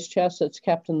in an ice chest that's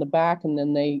kept in the back, and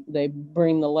then they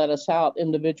bring the lettuce out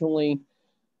individually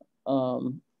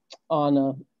on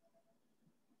a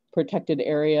protected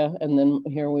area. And then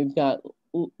here we've got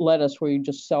lettuce where you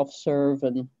just self-serve.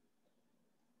 And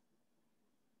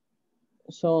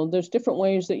so there's different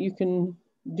ways that you can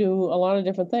do a lot of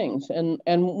different things. And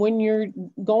when you're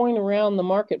going around the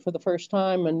market for the first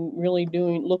time and really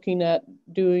looking at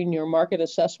doing your market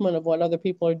assessment of what other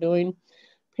people are doing,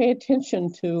 pay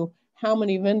attention to how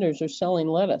many vendors are selling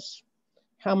lettuce,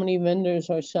 how many vendors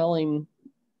are selling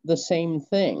the same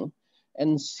thing,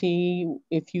 and see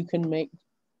if you can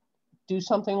do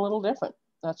something a little different.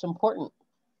 That's important.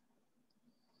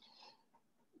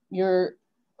 Your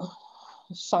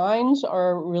signs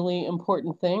are a really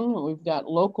important thing. We've got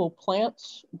local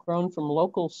plants grown from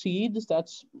local seeds.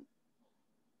 That's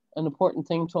an important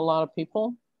thing to a lot of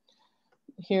people.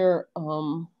 Here,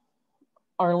 Arlene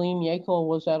Yackel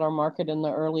was at our market in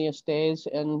the earliest days,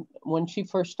 and when she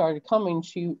first started coming,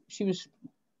 she was,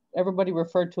 everybody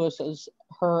referred to us as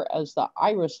the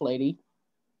Iris lady,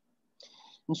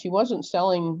 and she wasn't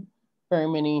selling very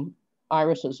many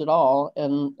irises at all,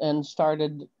 and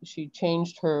she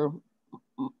changed her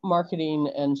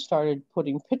marketing and started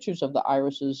putting pictures of the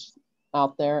irises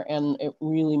out there, and it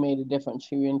really made a difference.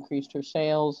 She increased her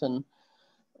sales, and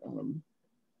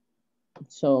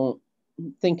so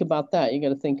think about that. You got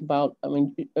to think about, I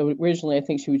mean, originally I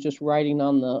think she was just writing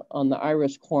on the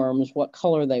iris corms what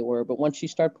color they were, but once she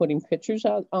started putting pictures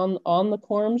out on the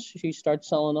corms, she started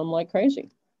selling them like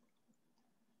crazy.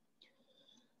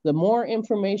 The more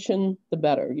information, the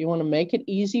better. You want to make it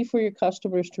easy for your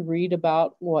customers to read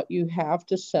about what you have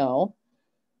to sell,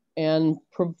 and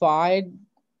provide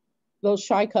those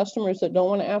shy customers that don't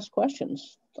want to ask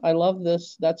questions. I love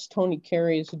this. That's Tony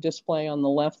Carey's display on the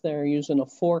left there, using a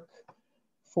fork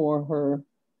for her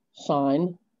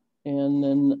sign. And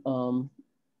then on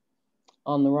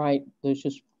the right, there's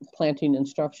just planting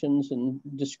instructions and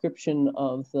description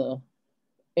of the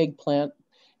eggplant.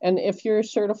 And if you're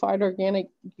certified organic,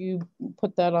 you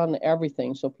put that on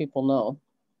everything so people know.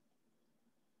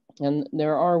 And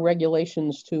there are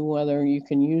regulations to whether you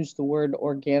can use the word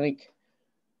organic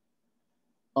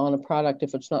on a product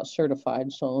if it's not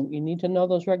certified. So you need to know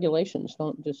those regulations.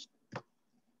 Don't just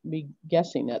be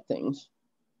guessing at things.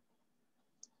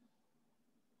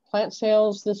 Plant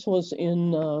sales, this was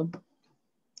in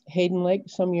Hayden Lake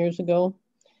some years ago.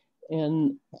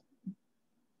 And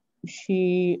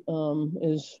she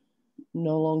is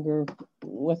no longer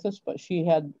with us, but she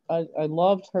had, I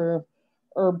loved her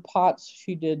herb pots.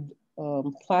 She did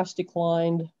plastic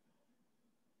lined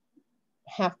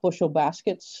half bushel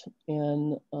baskets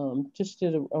and just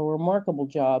did a remarkable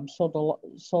job.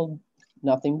 Sold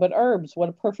nothing but herbs. What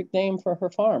a perfect name for her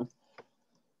farm.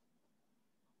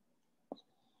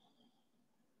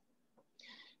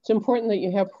 It's important that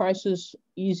you have prices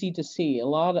easy to see. A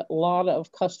lot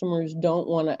of customers don't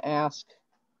want to ask,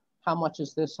 how much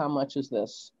is this? How much is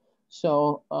this?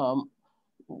 So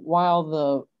while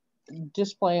the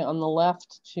display on the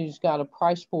left, she's got a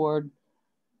price board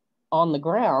on the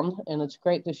ground, and it's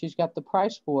great that she's got the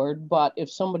price board, but if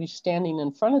somebody's standing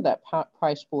in front of that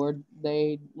price board,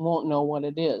 they won't know what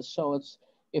it is. So it's,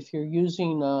 if you're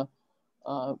using a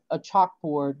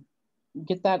chalkboard,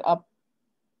 get that up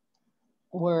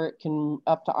where it can,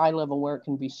 up to eye level where it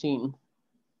can be seen,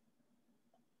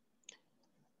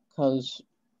 because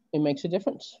it makes a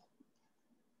difference.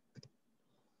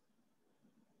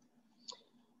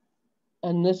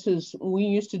 And this is, we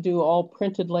used to do all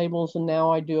printed labels, and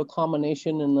now I do a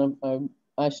combination, and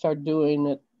I start doing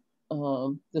it,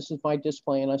 this is my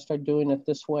display, and I started doing it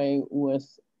this way with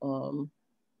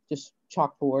just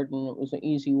chalkboard, and it was an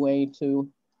easy way to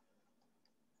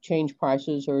change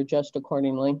prices or adjust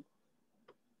accordingly.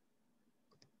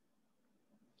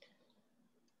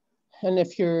 And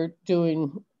if you're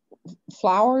doing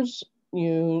flowers,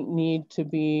 you need to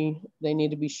be, they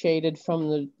need to be shaded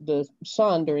from the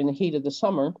sun during the heat of the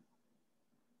summer.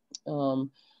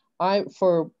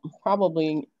 For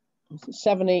probably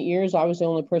 7-8 years, I was the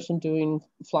only person doing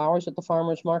flowers at the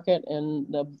farmer's market, and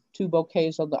the 2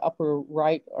 bouquets on the upper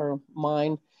right are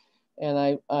mine. And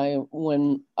I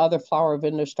when other flower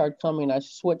vendors started coming, I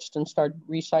switched and started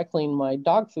recycling my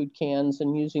dog food cans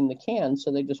and using the cans.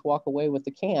 So they just walk away with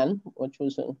the can, which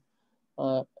was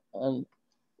an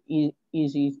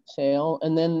easy sale.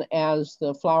 And then as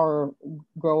the flower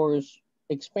growers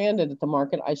expanded at the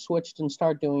market, I switched and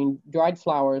started doing dried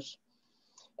flowers.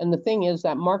 And the thing is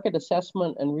that market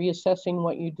assessment and reassessing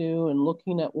what you do and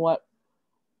looking at what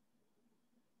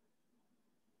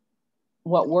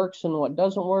works and what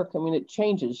doesn't work, I mean, it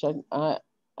changes.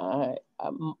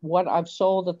 What I've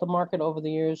sold at the market over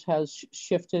the years has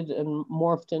shifted and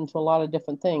morphed into a lot of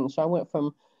different things. So I went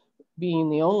from being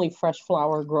the only fresh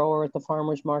flower grower at the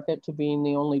farmer's market to being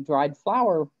the only dried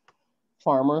flower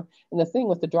farmer. And the thing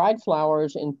with the dried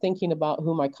flowers and thinking about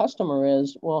who my customer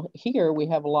is, well, here we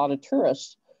have a lot of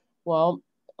tourists. Well,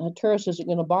 a tourist isn't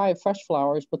going to buy fresh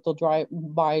flowers, but they'll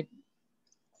buy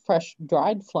fresh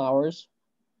dried flowers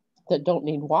that don't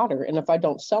need water. And if I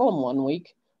don't sell them one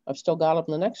week, I've still got them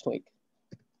the next week.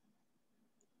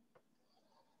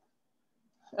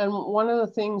 And one of the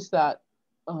things that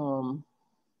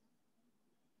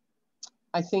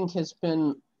I think has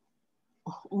been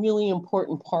really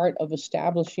important part of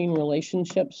establishing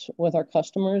relationships with our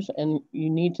customers, and you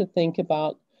need to think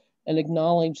about and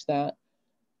acknowledge that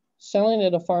selling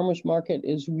at a farmer's market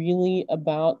is really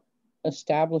about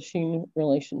establishing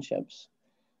relationships.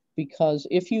 Because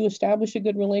if you establish a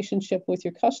good relationship with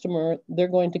your customer, they're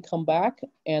going to come back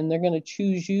and they're going to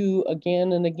choose you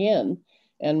again and again.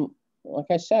 And like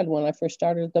I said, when I first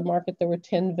started at the market, there were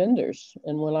 10 vendors.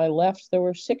 And when I left, there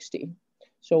were 60.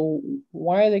 So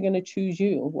why are they going to choose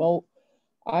you? Well,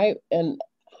 I've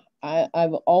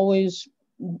always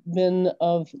been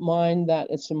of mind that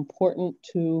it's important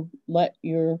to let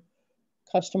your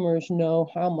customers know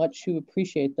how much you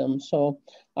appreciate them. So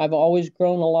I've always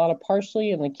grown a lot of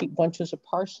parsley, and I keep bunches of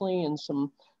parsley and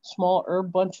some small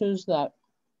herb bunches that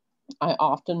I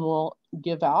often will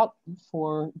give out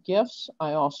for gifts.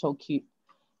 I also keep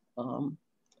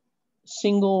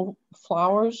single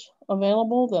flowers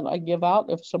available that I give out.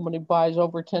 If somebody buys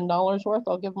over $10 worth,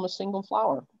 I'll give them a single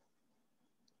flower.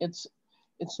 It's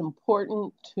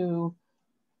important to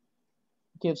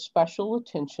give special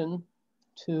attention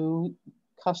to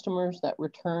customers that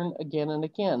return again and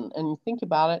again. And think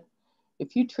about it,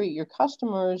 if you treat your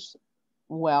customers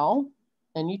well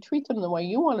and you treat them the way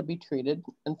you want to be treated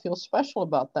and feel special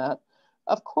about that,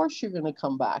 of course you're going to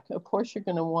come back. Of course you're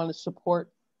going to want to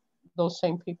support those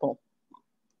same people.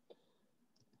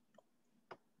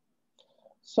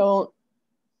 So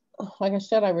like I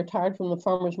said, I retired from the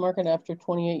farmer's market after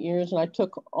 28 years, and I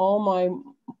took all my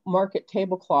market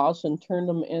tablecloths and turned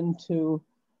them into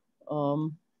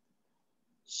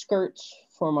skirts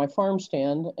for my farm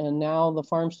stand. And now the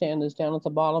farm stand is down at the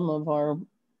bottom of our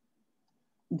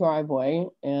driveway,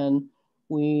 and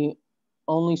we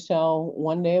only sell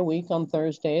one day a week on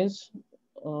Thursdays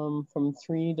from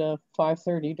 3 to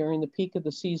 5:30 during the peak of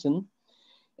the season.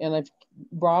 And I've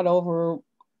brought over,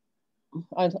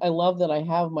 I love that I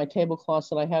have my tablecloths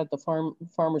that I had at the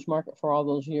farmer's market for all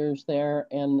those years there,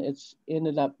 and it's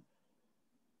ended up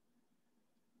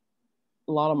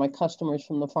a lot of my customers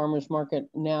from the farmer's market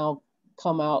now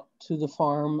come out to the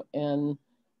farm and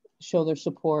show their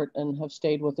support and have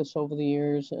stayed with us over the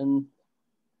years. And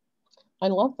I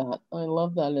love that. I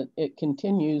love that it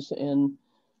continues. And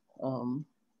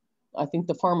I think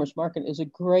the farmers market is a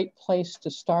great place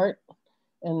to start.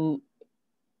 And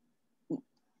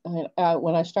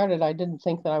when I started, I didn't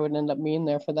think that I would end up being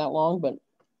there for that long, but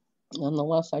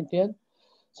nonetheless, I did.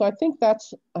 So I think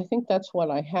that's what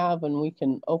I have, and we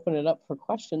can open it up for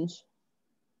questions.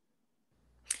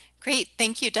 Great,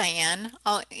 thank you, Diane.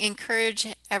 I'll encourage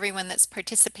everyone that's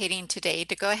participating today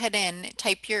to go ahead and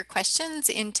type your questions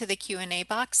into the Q&A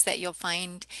box that you'll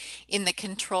find in the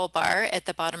control bar at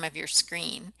the bottom of your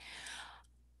screen.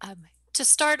 To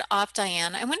start off,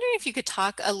 Diane, I wonder if you could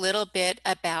talk a little bit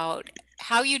about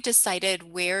how you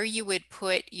decided where you would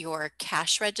put your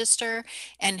cash register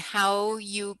and how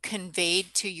you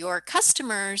conveyed to your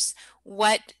customers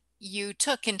what you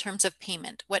took in terms of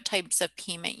payment, what types of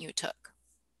payment you took.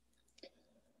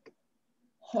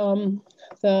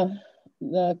 The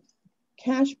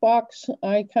cash box,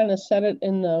 I kind of set it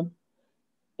in the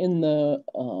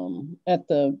at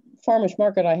the farmers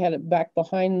market. I had it back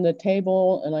behind the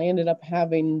table, and I ended up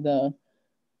having the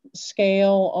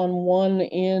scale on one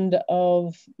end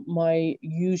of my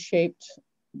U-shaped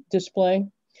display,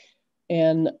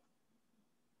 and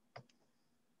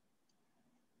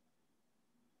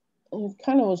it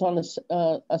kind of was on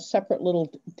a separate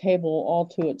little table all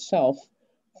to itself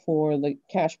for the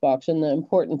cash box. And the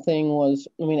important thing was,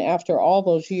 I mean, after all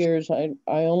those years, I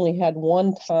only had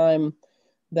one time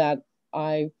that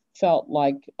I felt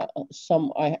like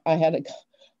I had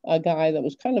a guy that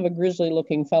was kind of a grisly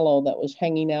looking fellow that was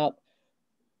hanging out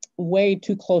way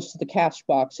too close to the cash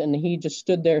box, and he just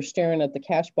stood there staring at the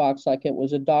cash box like it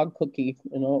was a dog cookie.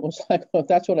 You know, it was like,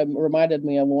 that's what it reminded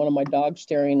me of, one of my dogs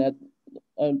staring at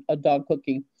a dog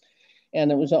cookie.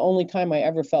 And it was the only time I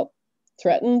ever felt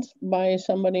threatened by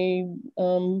somebody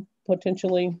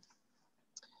potentially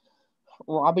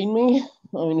robbing me.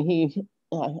 I mean,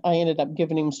 I ended up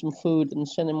giving him some food and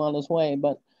sent him on his way.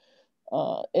 But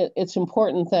it's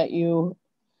important that you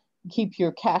keep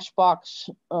your cash box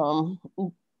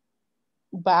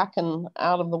back and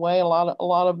out of the way. A lot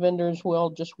of vendors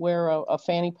will just wear a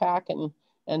fanny pack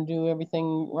and do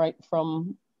everything right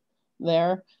from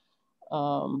there.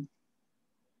 So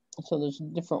there's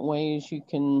different ways you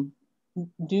can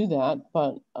do that,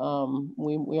 but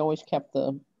we always kept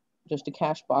just a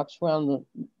cash box around the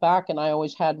back, and I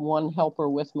always had one helper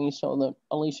with me, so that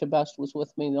Alicia Best was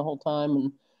with me the whole time,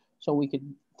 and so we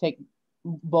could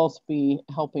both be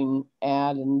helping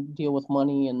add and deal with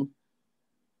money. And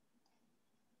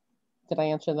did I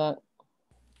answer that?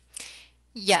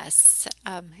 Yes,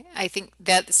 I think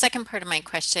that the second part of my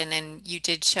question, and you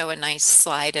did show a nice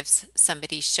slide of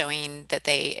somebody showing that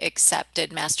they accepted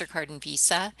MasterCard and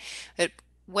Visa. But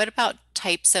what about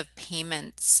types of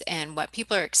payments and what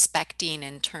people are expecting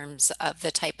in terms of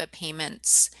the type of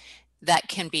payments that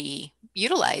can be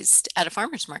utilized at a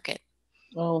farmer's market?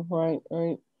 Oh, right.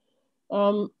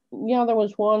 Yeah, there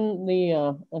was one,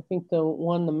 I think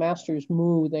the Masters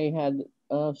Moo, they had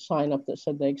a sign up that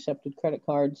said they accepted credit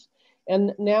cards.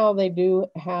 And now they do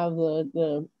have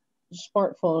the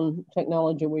smartphone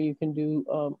technology where you can do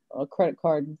a credit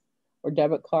card or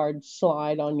debit card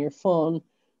slide on your phone.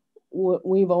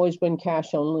 We've always been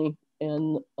cash only,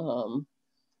 and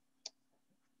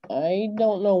I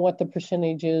don't know what the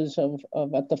percentage is of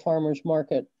at the farmers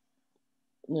market,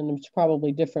 and it's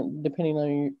probably different depending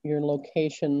on your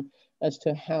location as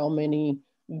to how many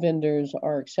vendors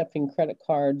are accepting credit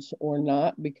cards or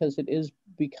not, because it is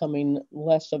becoming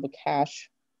less of a cash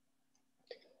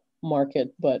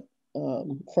market, but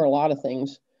for a lot of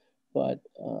things. But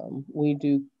we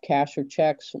do cash or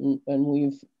checks, and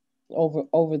we've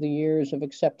over the years of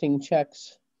accepting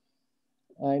checks,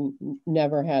 I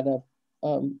never had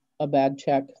a bad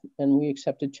check, and we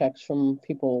accepted checks from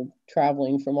people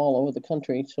traveling from all over the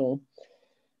country. So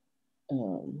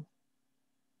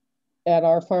at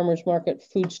our farmers market,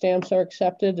 food stamps are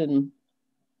accepted, and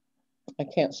I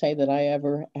can't say that I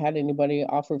ever had anybody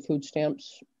offer food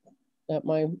stamps at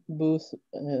my booth.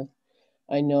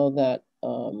 I know that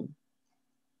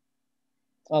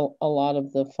a lot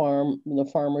of the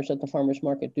farmers at the farmers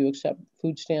market do accept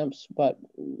food stamps, but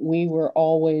we were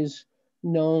always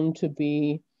known to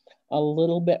be a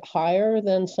little bit higher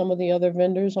than some of the other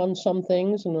vendors on some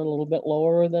things and a little bit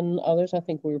lower than others. I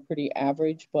think we were pretty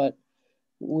average, but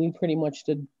we pretty much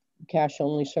did cash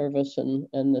only service, and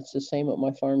it's the same at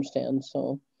my farm stand.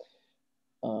 So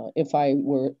if I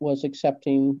was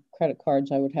accepting credit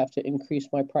cards, I would have to increase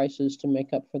my prices to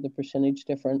make up for the percentage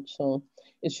difference. So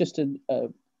it's just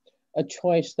a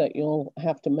choice that you'll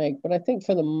have to make. But I think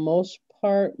for the most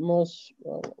part, a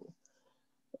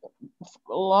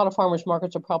lot of farmers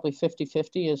markets are probably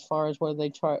 50-50 as far as whether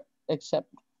they accept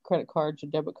credit cards or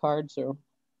debit cards or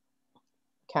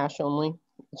cash only.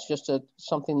 It's just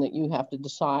something that you have to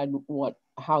decide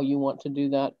how you want to do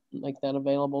that, make that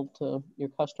available to your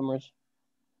customers.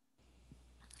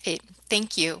 Great,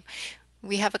 thank you.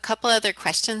 We have a couple other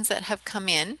questions that have come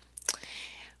in.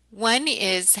 One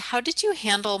is, how did you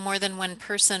handle more than one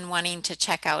person wanting to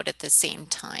check out at the same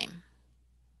time?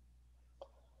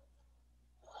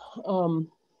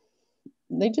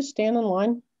 They just stand in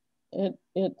line. I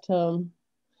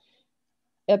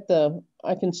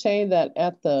can say that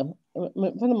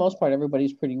for the most part,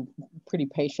 everybody's pretty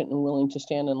patient and willing to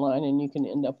stand in line, and you can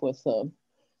end up with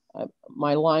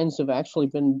my lines have actually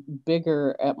been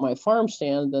bigger at my farm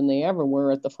stand than they ever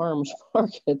were at the farmers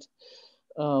market.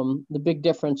 The big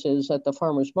difference is at the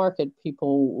farmers market,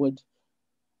 people would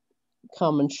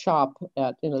come and shop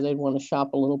they'd want to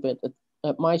shop a little bit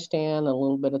at my stand, a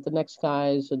little bit at the next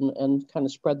guy's, and kind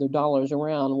of spread their dollars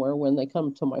around, where when they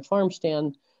come to my farm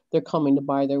stand, they're coming to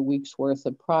buy their week's worth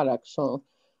of product. So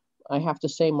I have to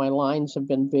say my lines have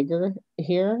been bigger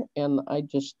here, and I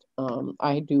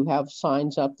do have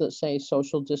signs up that say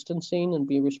social distancing and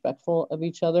be respectful of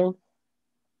each other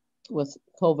with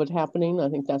COVID happening. I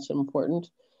think that's important,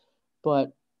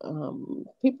 but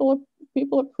people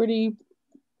are pretty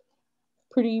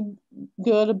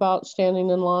good about standing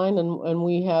in line, and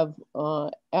we have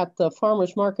at the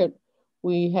farmers market,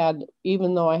 we had,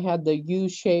 even though I had the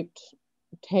U-shaped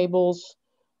tables,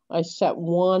 I set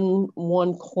one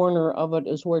corner of it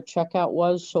is where checkout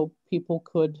was, so people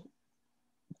could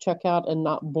check out and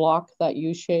not block that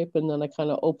U shape. And then I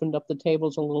kind of opened up the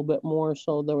tables a little bit more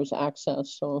so there was access.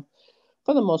 So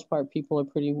for the most part, people are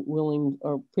pretty willing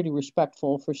or pretty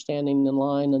respectful for standing in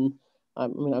line. And I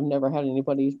mean, I've never had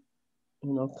anybody,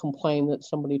 complain that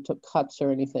somebody took cuts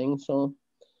or anything. So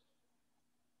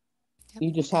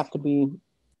you just have to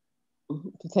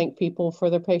thank people for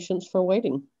their patience for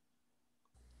waiting.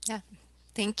 Yeah,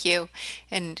 thank you.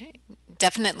 And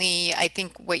definitely, I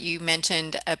think what you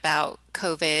mentioned about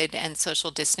COVID and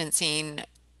social distancing,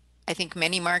 I think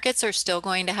many markets are still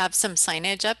going to have some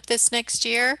signage up this next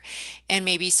year and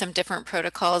maybe some different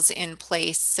protocols in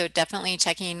place. So definitely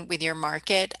checking with your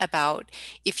market about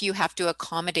if you have to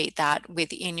accommodate that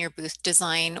within your booth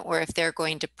design, or if they're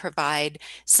going to provide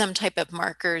some type of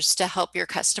markers to help your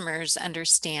customers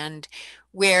understand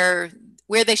where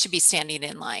they should be standing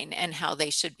in line and how they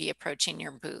should be approaching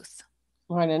your booth.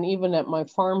 Right, and even at my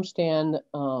farm stand,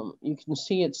 you can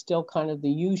see it's still kind of the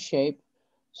U shape.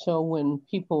 So when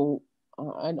people,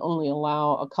 I'd only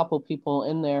allow a couple people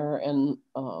in there and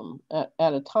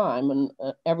at a time, and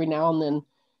every now and then,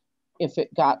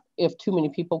 if too many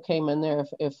people came in there,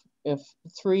 if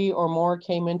three or more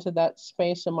came into that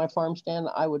space in my farm stand,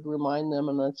 I would remind them,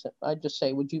 and I'd just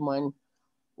say, would you mind?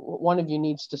 One of you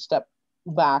needs to step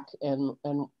back and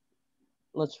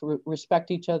let's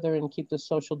respect each other and keep the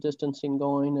social distancing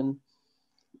going. And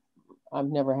I've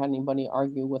never had anybody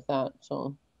argue with that.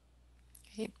 So.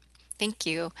 Great. Thank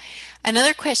you.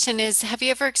 Another question is, have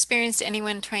you ever experienced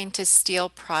anyone trying to steal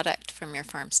product from your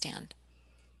farm stand?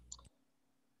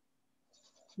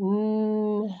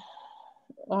 Mm,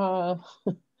 uh,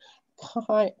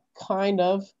 kind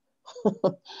of.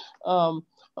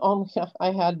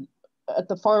 I had at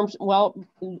the farms. Well,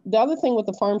 the other thing with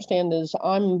the farm stand is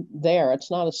I'm there.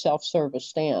 It's not a self-service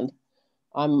stand.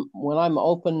 When I'm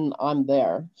open, I'm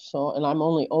there. So, and I'm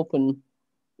only open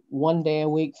one day a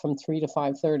week from 3 to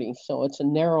 5:30. So it's a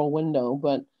narrow window,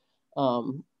 but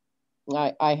um,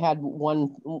 I had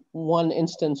one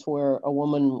instance where a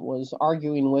woman was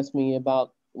arguing with me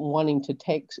about wanting to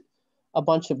take a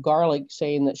bunch of garlic,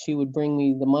 saying that she would bring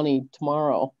me the money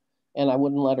tomorrow, and I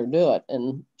wouldn't let her do it.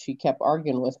 And she kept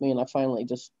arguing with me, and I finally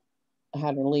just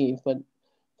had her leave. But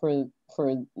for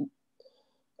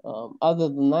other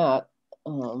than that,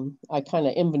 I kind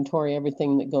of inventory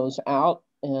everything that goes out.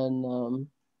 And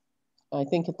I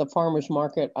think at the farmers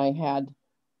market, I had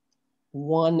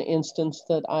one instance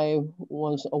that I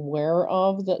was aware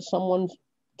of that someone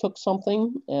took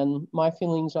something. And my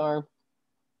feelings are,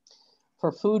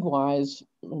 for food wise,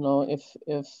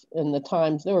 if in the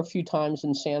times, there were a few times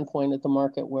in Sandpoint at the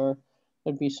market where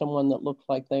there'd be someone that looked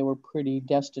like they were pretty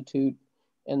destitute,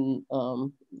 and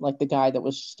like the guy that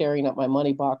was staring at my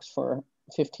money box for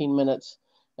 15 minutes,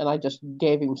 and I just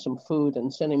gave him some food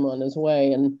and sent him on his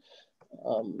way. And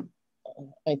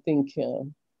I think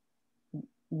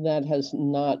that has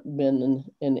not been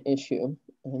an issue.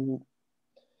 And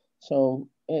so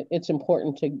it's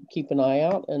important to keep an eye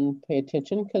out and pay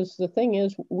attention, because the thing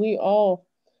is, we all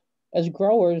as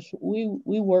growers, we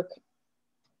work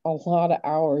a lot of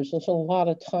hours. There's a lot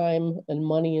of time and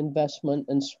money investment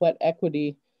and sweat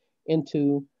equity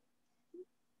into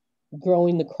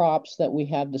growing the crops that we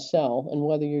have to sell. And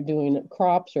whether you're doing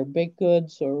crops or baked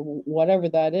goods or whatever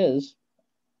that is,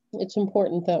 it's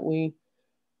important that we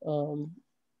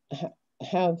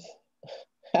have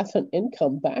an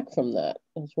income back from that,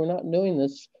 as we're not doing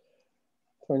this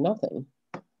for nothing.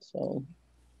 So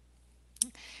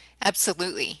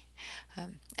Absolutely.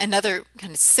 Another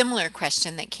kind of similar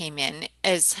question that came in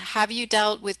is, have you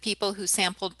dealt with people who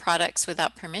sampled products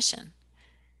without permission?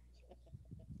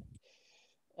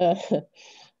 uh,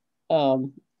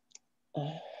 um,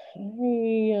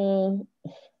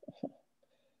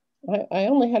 I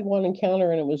only had one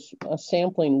encounter, and it was a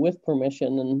sampling with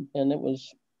permission, and it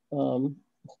was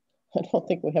I don't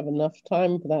think we have enough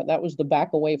time for that. That was the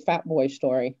back away fat boy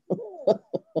story.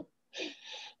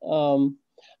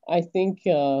 I think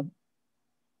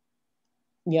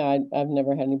yeah, I've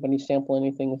never had anybody sample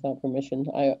anything without permission.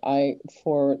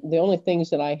 For the only things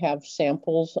that I have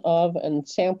samples of, and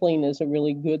sampling is a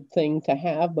really good thing to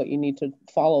have, but you need to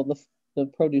follow the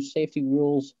produce safety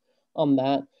rules on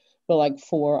that. But like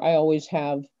I always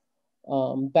have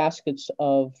baskets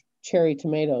of cherry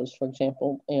tomatoes, for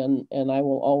example, and I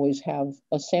will always have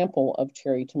a sample of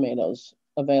cherry tomatoes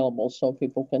available so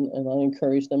people can, and I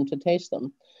encourage them to taste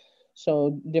them.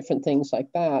 So different things like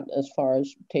that, as far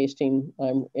as tasting,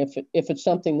 if it's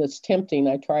something that's tempting,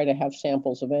 I try to have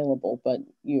samples available, but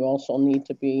you also need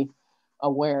to be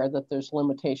aware that there's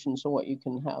limitations of what you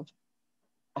can have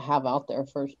out there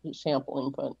for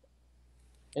sampling. But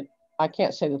I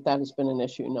can't say that has been an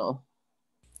issue, no.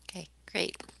 Okay,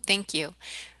 great. Thank you.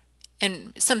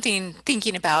 And something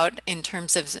thinking about in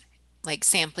terms of like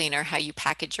sampling or how you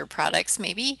package your products,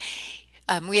 maybe.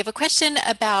 We have a question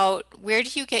about, where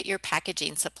do you get your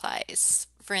packaging supplies?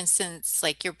 For instance,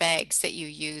 like your bags that you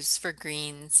use for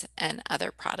greens and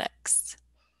other products.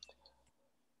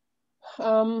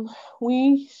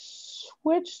 We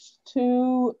switched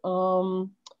to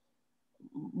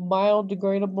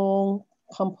biodegradable,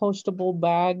 compostable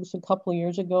bags a couple of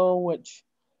years ago, which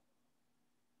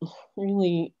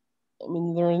really, I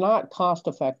mean, they're not cost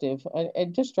effective.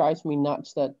 It just drives me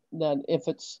nuts that if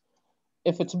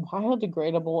it's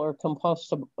biodegradable or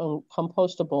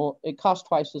compostable, it costs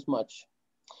twice as much.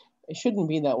 It shouldn't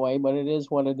be that way, but it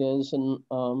is what it is. And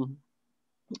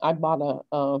I bought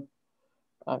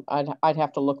I'd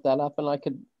have to look that up, and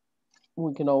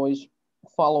we can always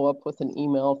follow up with an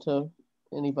email to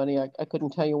anybody. I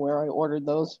couldn't tell you where I ordered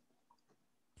those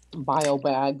bio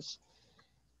bags,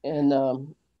 and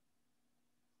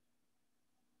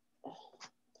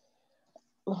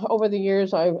over the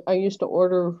years, I used to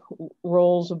order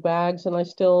rolls of bags, and I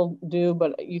still do.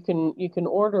 But you can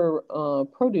order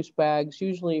produce bags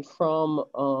usually from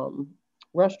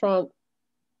restaurant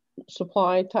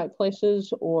supply type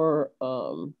places, or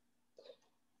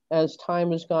as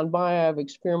time has gone by, I've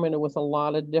experimented with a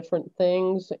lot of different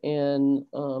things, and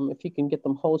if you can get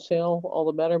them wholesale, all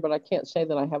the better. But I can't say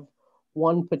that I have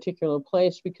one particular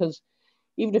place, because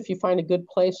even if you find a good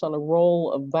place on a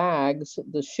roll of bags,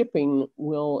 the shipping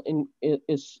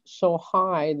is so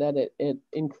high that it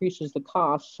increases the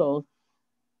cost. So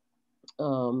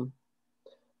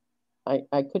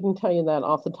I couldn't tell you that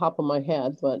off the top of my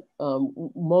head, but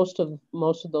most of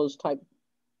those type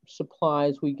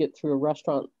supplies we get through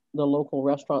the local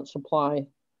restaurant supply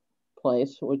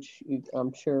place, which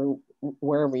I'm sure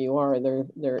wherever you are,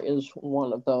 there is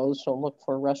one of those. So look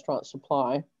for restaurant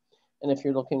supply. And if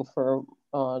you're looking for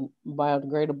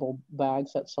biodegradable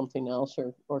bags, that's something else,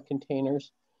 or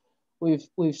containers.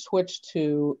 We've switched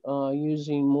to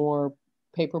using more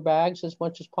paper bags as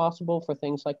much as possible for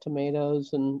things like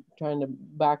tomatoes, and trying to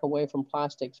back away from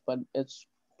plastics, but it's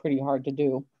pretty hard to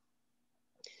do.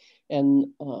 And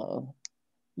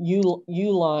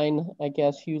Uline, I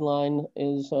guess Uline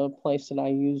is a place that I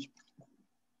use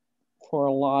for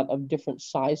a lot of different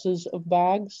sizes of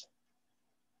bags.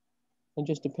 It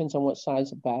just depends on what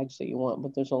size of bags that you want,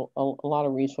 but there's a lot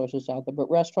of resources out there. But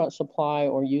Restaurant Supply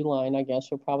or Uline, I guess,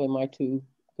 are probably my two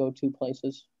go-to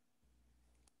places.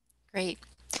 Great.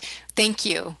 Thank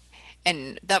you.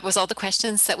 And that was all the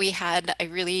questions that we had. I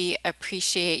really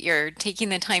appreciate your taking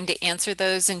the time to answer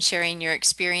those and sharing your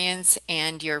experience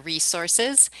and your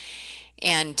resources.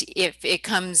 And if it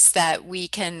comes that we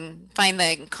can find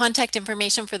the contact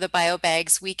information for the bio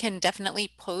bags, we can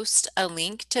definitely post a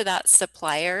link to that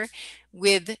supplier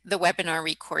with the webinar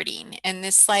recording. And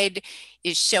this slide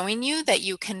is showing you that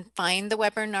you can find the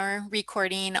webinar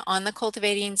recording on the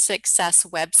Cultivating Success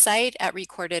website at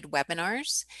recorded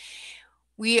webinars.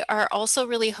 We are also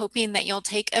really hoping that you'll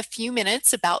take a few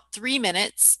minutes, about 3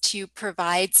 minutes, to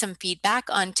provide some feedback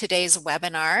on today's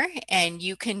webinar. And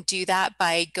you can do that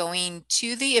by going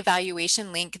to the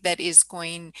evaluation link that is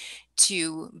going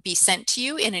to be sent to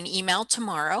you in an email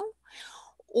tomorrow.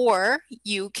 Or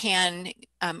you can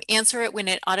answer it when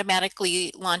it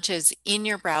automatically launches in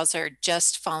your browser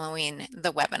just following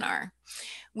the webinar.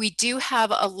 We do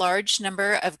have a large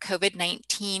number of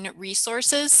COVID-19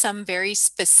 resources, some very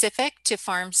specific to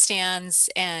farm stands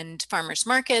and farmers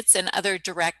markets and other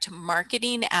direct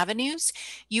marketing avenues.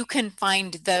 You can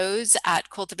find those at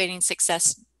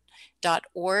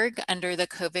cultivatingsuccess.org under the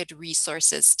COVID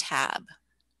resources tab.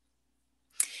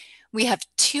 We have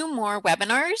 2 more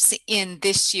webinars in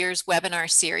this year's webinar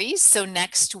series. So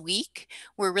next week,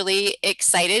 we're really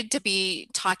excited to be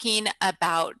talking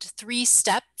about 3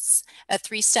 steps, a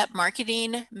 3-step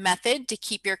marketing method to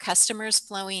keep your customers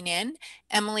flowing in.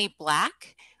 Emily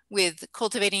Black with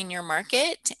Cultivating Your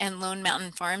Market and Lone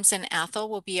Mountain Farms in Athol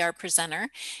will be our presenter.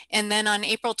 And then on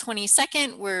April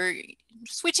 22nd, we're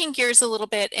switching gears a little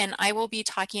bit, and I will be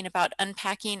talking about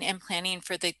unpacking and planning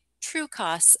for the true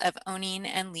costs of owning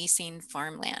and leasing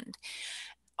farmland.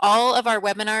 All of our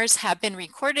webinars have been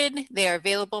recorded. They are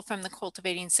available from the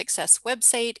Cultivating Success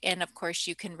website, and of course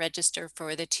you can register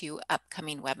for the 2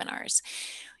 upcoming webinars.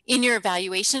 In your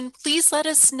evaluation, please let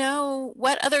us know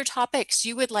what other topics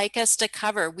you would like us to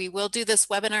cover. We will do this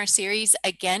webinar series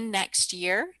again next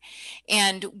year.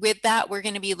 And with that, we're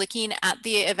going to be looking at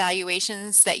the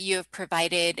evaluations that you have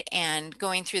provided and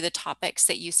going through the topics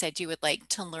that you said you would like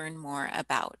to learn more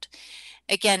about.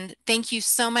 Again, thank you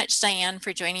so much, Diane,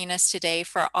 for joining us today,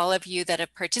 for all of you that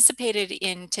have participated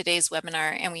in today's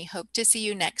webinar, and we hope to see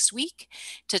you next week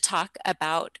to talk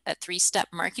about a 3-step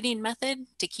marketing method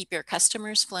to keep your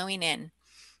customers flowing in.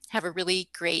 Have a really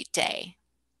great day.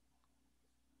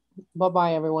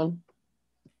 Bye-bye, everyone.